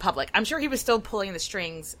it comes to public. I'm sure he was still pulling the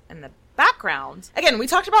strings in the background. Again, we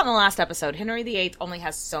talked about in the last episode, Henry VIII only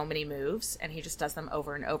has so many moves, and he just does them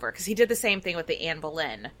over and over. Because he did the same thing with the Anne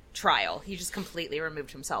Boleyn trial. He just completely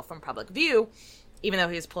removed himself from public view, even though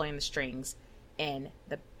he was pulling the strings in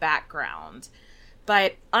the background.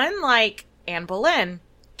 But unlike Anne Boleyn,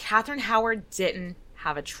 Katherine Howard didn't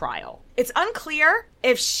have a trial. It's unclear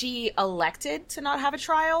if she elected to not have a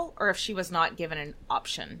trial or if she was not given an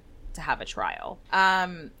option to have a trial.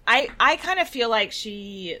 I kind of feel like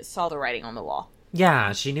she saw the writing on the wall.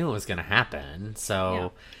 Yeah, she knew it was going to happen.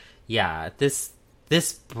 So, yeah, this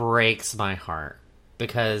breaks my heart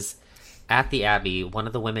because at the Abbey, one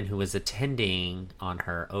of the women who was attending on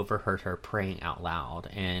her overheard her praying out loud,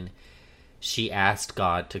 and she asked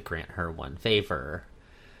God to grant her one favor,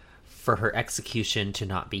 for her execution to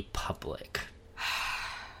not be public.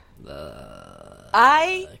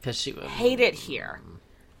 I she hate it here.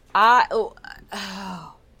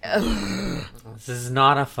 This is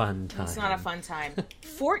not a fun time. It's not a fun time.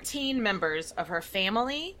 14 members of her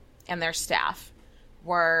family and their staff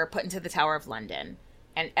were put into the Tower of London,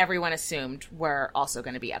 and everyone assumed were also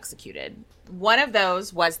going to be executed. One of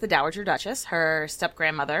those was the Dowager Duchess, her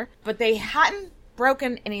step-grandmother, but they hadn't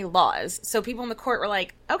broken any laws. So people in the court were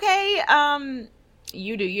like, okay,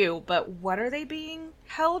 you do you, but what are they being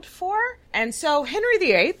held for? And so Henry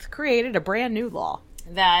VIII created a brand new law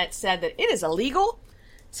that said that it is illegal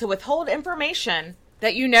to withhold information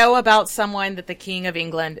that you know about someone that the King of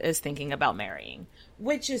England is thinking about marrying,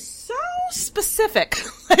 which is so specific.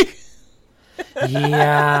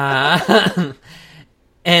 Yeah.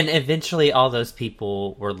 And eventually all those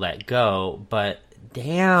people were let go, but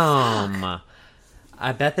damn. Fuck.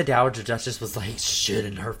 I bet the Dowager Duchess was like shit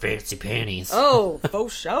in her fancy panties. Oh,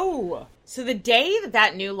 faux show. So the day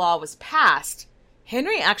that new law was passed,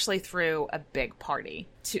 Henry actually threw a big party.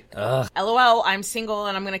 LOL, I'm single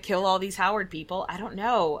and I'm going to kill all these Howard people. I don't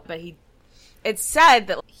know. But it said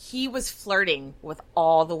that he was flirting with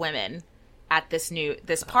all the women at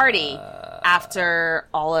this party after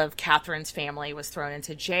all of Catherine's family was thrown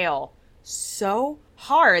into jail so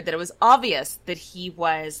hard that it was obvious that he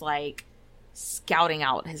was like scouting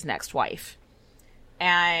out his next wife.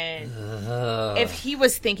 And if he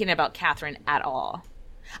was thinking about Katherine at all,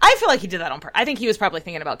 I feel like he did that on purpose. I think he was probably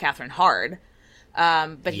thinking about Katherine hard,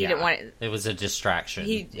 but he didn't want it. It was a distraction.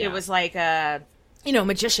 It was like,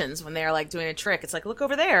 magicians when they're like doing a trick. It's like, look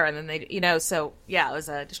over there. And then they, so yeah, it was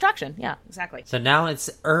a distraction. Yeah, exactly. So now it's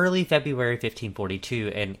early February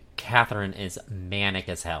 1542 and Katherine is manic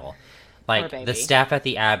as hell. Like the staff at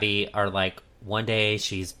the Abbey are like, one day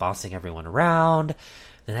she's bossing everyone around.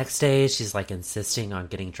 The next day she's like insisting on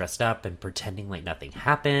getting dressed up and pretending like nothing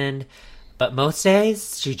happened. But most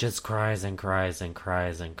days she just cries and cries and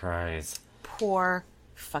cries and cries. Poor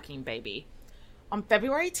fucking baby. On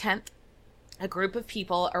February 10th, a group of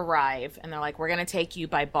people arrive, and they're like, we're going to take you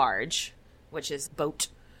by barge, which is boat,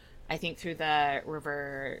 I think, through the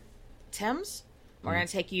River Thames. We're going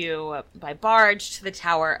to take you by barge to the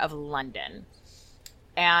Tower of London.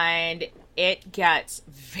 And it gets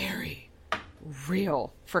very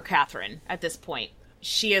real for Catherine at this point.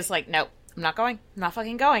 She is like, nope, I'm not going. I'm not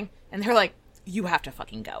fucking going. And they're like, you have to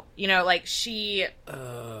fucking go. You know, like she...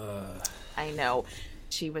 I know.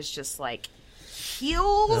 She was just like,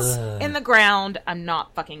 heels in the ground. I'm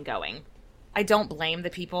not fucking going. I don't blame the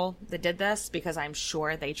people that did this because I'm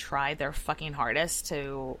sure they tried their fucking hardest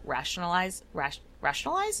to rationalize?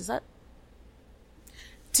 Is that?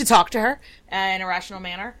 To talk to her in a rational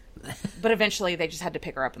manner. But eventually they just had to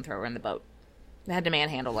pick her up and throw her in the boat. They had to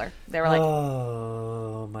manhandle her. They were like,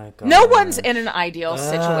 oh my god. No one's in an ideal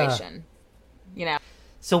situation. You know.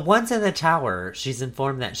 So once in the tower, she's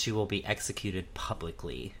informed that she will be executed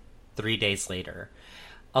publicly 3 days later,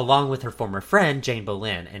 along with her former friend, Jane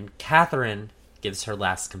Boleyn. And Catherine gives her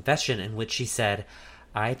last confession in which she said,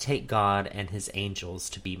 I take God and his angels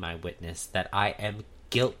to be my witness that I am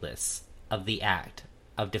guiltless of the act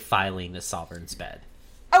of defiling the sovereign's bed.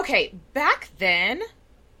 Okay, back then,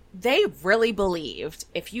 they really believed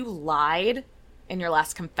if you lied in your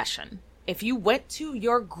last confession, if you went to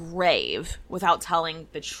your grave without telling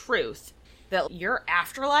the truth, that your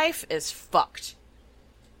afterlife is fucked.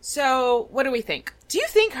 So, what do we think? Do you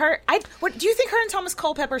think her and Thomas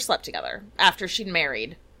Culpeper slept together after she'd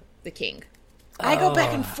married the king? I go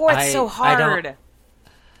back and forth so hard.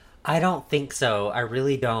 I don't think so. I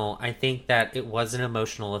really don't. I think that it was an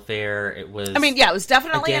emotional affair. It was... I mean, yeah, it was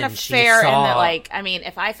definitely an affair. And that, like, I mean,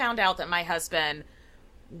 if I found out that my husband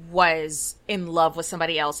was in love with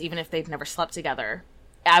somebody else, even if they've never slept together,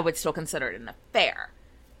 I would still consider it an affair.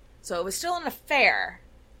 So it was still an affair.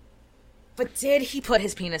 But did he put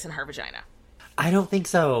his penis in her vagina? I don't think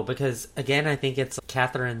so, because, again, I think it's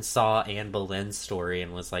Catherine saw Anne Boleyn's story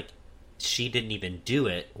and was like, she didn't even do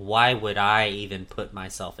it. Why would I even put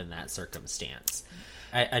myself in that circumstance?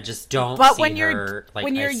 I just don't but see when her... You're,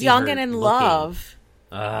 when you're young and in love...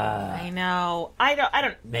 I know. I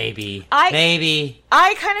don't... Maybe.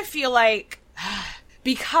 I kind of feel like...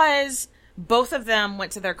 Because both of them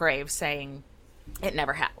went to their grave saying,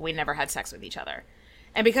 we never had sex with each other.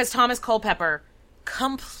 And because Thomas Culpeper,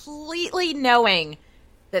 completely knowing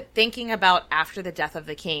that thinking about after the death of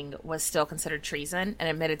the king was still considered treason and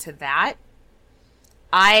admitted to that,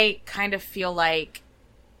 I kind of feel like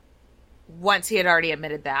once he had already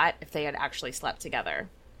admitted that, if they had actually slept together,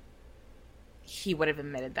 he would have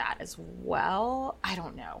admitted that as well. I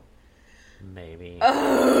don't know. Maybe.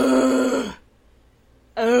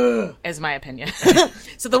 Is my opinion.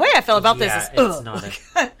 So the way I feel about this is... It's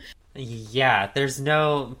not yeah, there's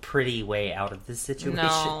no pretty way out of this situation.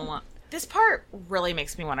 No. This part really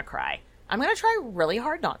makes me want to cry. I'm going to try really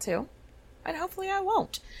hard not to, and hopefully I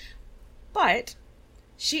won't. But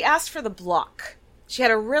she asked for the block. She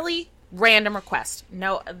had a really random request.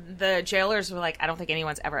 No, the jailers were like, I don't think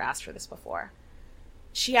anyone's ever asked for this before.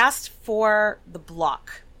 She asked for the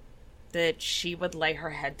block that she would lay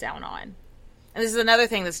her head down on. And this is another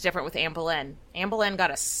thing that's different with Anne Boleyn. Anne Boleyn got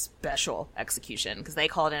a special execution because they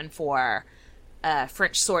called in for a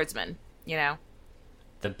French swordsman, you know?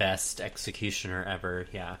 The best executioner ever,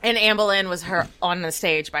 yeah. And Anne Boleyn was her on the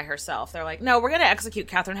stage by herself. They're like, no, we're going to execute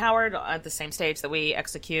Katherine Howard at the same stage that we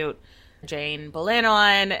execute Jane Boleyn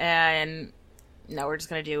on, and no, we're just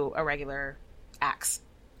going to do a regular axe.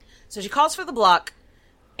 So she calls for the block,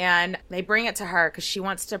 and they bring it to her because she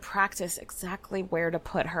wants to practice exactly where to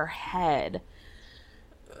put her head.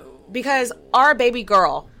 Because our baby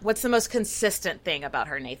girl, what's the most consistent thing about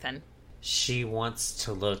her, Nathan? She wants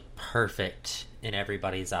to look perfect in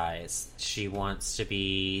everybody's eyes. She wants to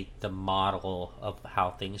be the model of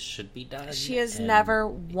how things should be done. She has never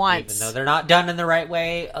once... Even though they're not done in the right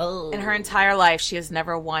way. In her entire life, she has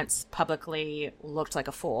never once publicly looked like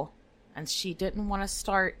a fool. And she didn't want to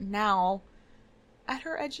start now at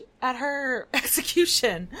her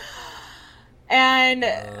execution. And,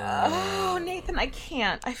 Nathan, I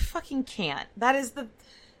can't. I fucking can't. That is the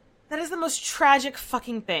most tragic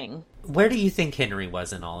fucking thing. Where do you think Henry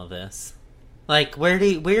was in all of this? Like, where do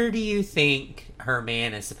you think her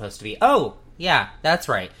man is supposed to be? Oh, yeah, that's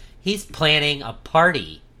right. He's planning a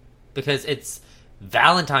party because it's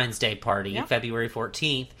Valentine's Day party, yeah. February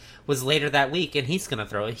 14th, was later that week, and he's going to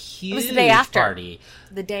throw a huge it was the day after. Party.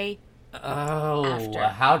 The day after.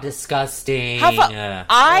 How disgusting.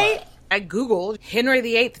 I Googled Henry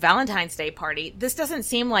VIII Valentine's Day party. This doesn't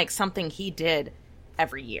seem like something he did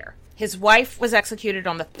every year. His wife was executed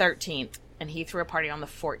on the 13th, and he threw a party on the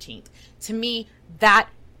 14th. To me, that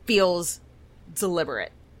feels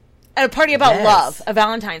deliberate. At a party about love, a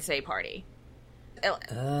Valentine's Day party.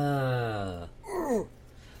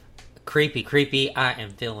 Creepy. I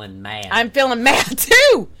am feeling mad. I'm feeling mad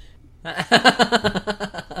too.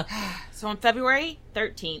 So on February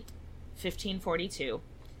 13th, 1542,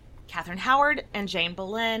 Katherine Howard and Jane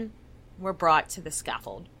Boleyn were brought to the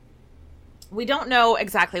scaffold. We don't know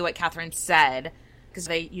exactly what Katherine said, because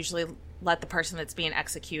they usually let the person that's being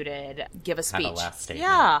executed give a speech. Have a last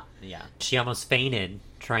statement. Yeah. She almost fainted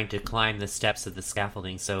trying to climb the steps of the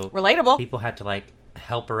scaffolding, so relatable. People had to, like,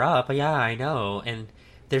 help her up. Yeah, I know. And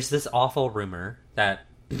there's this awful rumor that,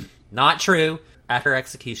 not true, at her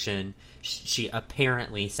execution, she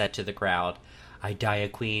apparently said to the crowd, "I die a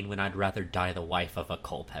queen when I'd rather die the wife of a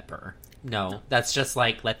Culpeper." No, that's just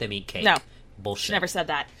like, let them eat cake. No. Bullshit. She never said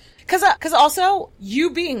that. Because also,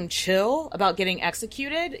 you being chill about getting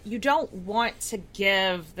executed, you don't want to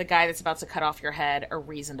give the guy that's about to cut off your head a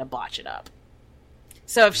reason to botch it up.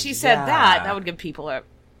 So if she said that would give them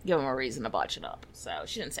a reason to botch it up. So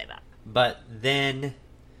she didn't say that. But then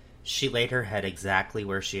she laid her head exactly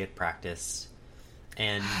where she had practiced.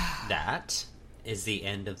 And that is the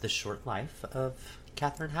end of the short life of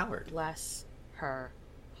Katherine Howard. Bless her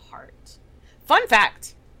heart. Fun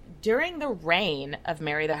fact. During the reign of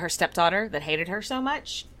Mary, her stepdaughter that hated her so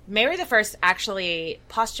much, Mary I actually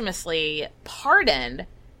posthumously pardoned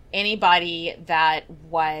anybody that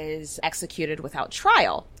was executed without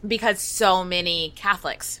trial, because so many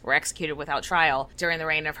Catholics were executed without trial during the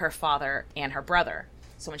reign of her father and her brother.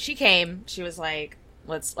 So when she came, she was like,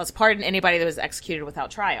 let's pardon anybody that was executed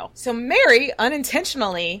without trial. So Mary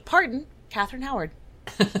unintentionally pardoned Katherine Howard.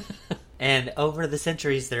 And over the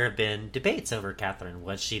centuries, there have been debates over Katherine.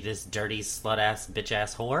 Was she this dirty, slut-ass,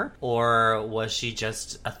 bitch-ass whore? Or was she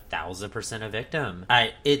just 1,000% a victim?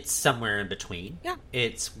 It's somewhere in between. Yeah.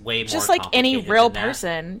 It's way more just like any real than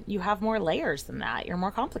person, you have more layers than that. You're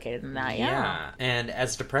more complicated than that, yeah. And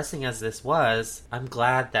as depressing as this was, I'm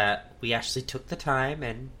glad that we actually took the time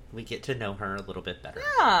and we get to know her a little bit better.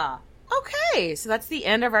 Yeah. Okay, so that's the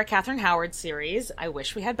end of our Katherine Howard series. I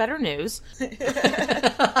wish we had better news.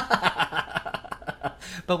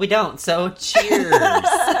 But we don't, so cheers.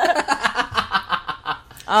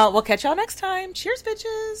 We'll catch y'all next time. Cheers,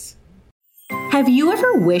 bitches. Have you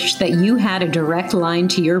ever wished that you had a direct line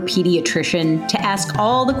to your pediatrician to ask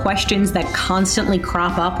all the questions that constantly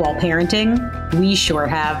crop up while parenting? We sure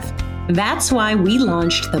have. That's why we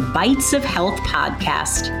launched the Bites of Health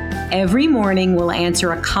podcast. Every morning, we'll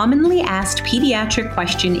answer a commonly asked pediatric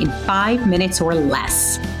question in 5 minutes or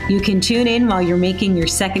less. You can tune in while you're making your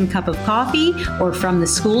second cup of coffee or from the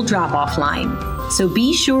school drop-off line. So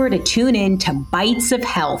be sure to tune in to Bites of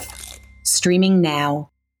Health, streaming now.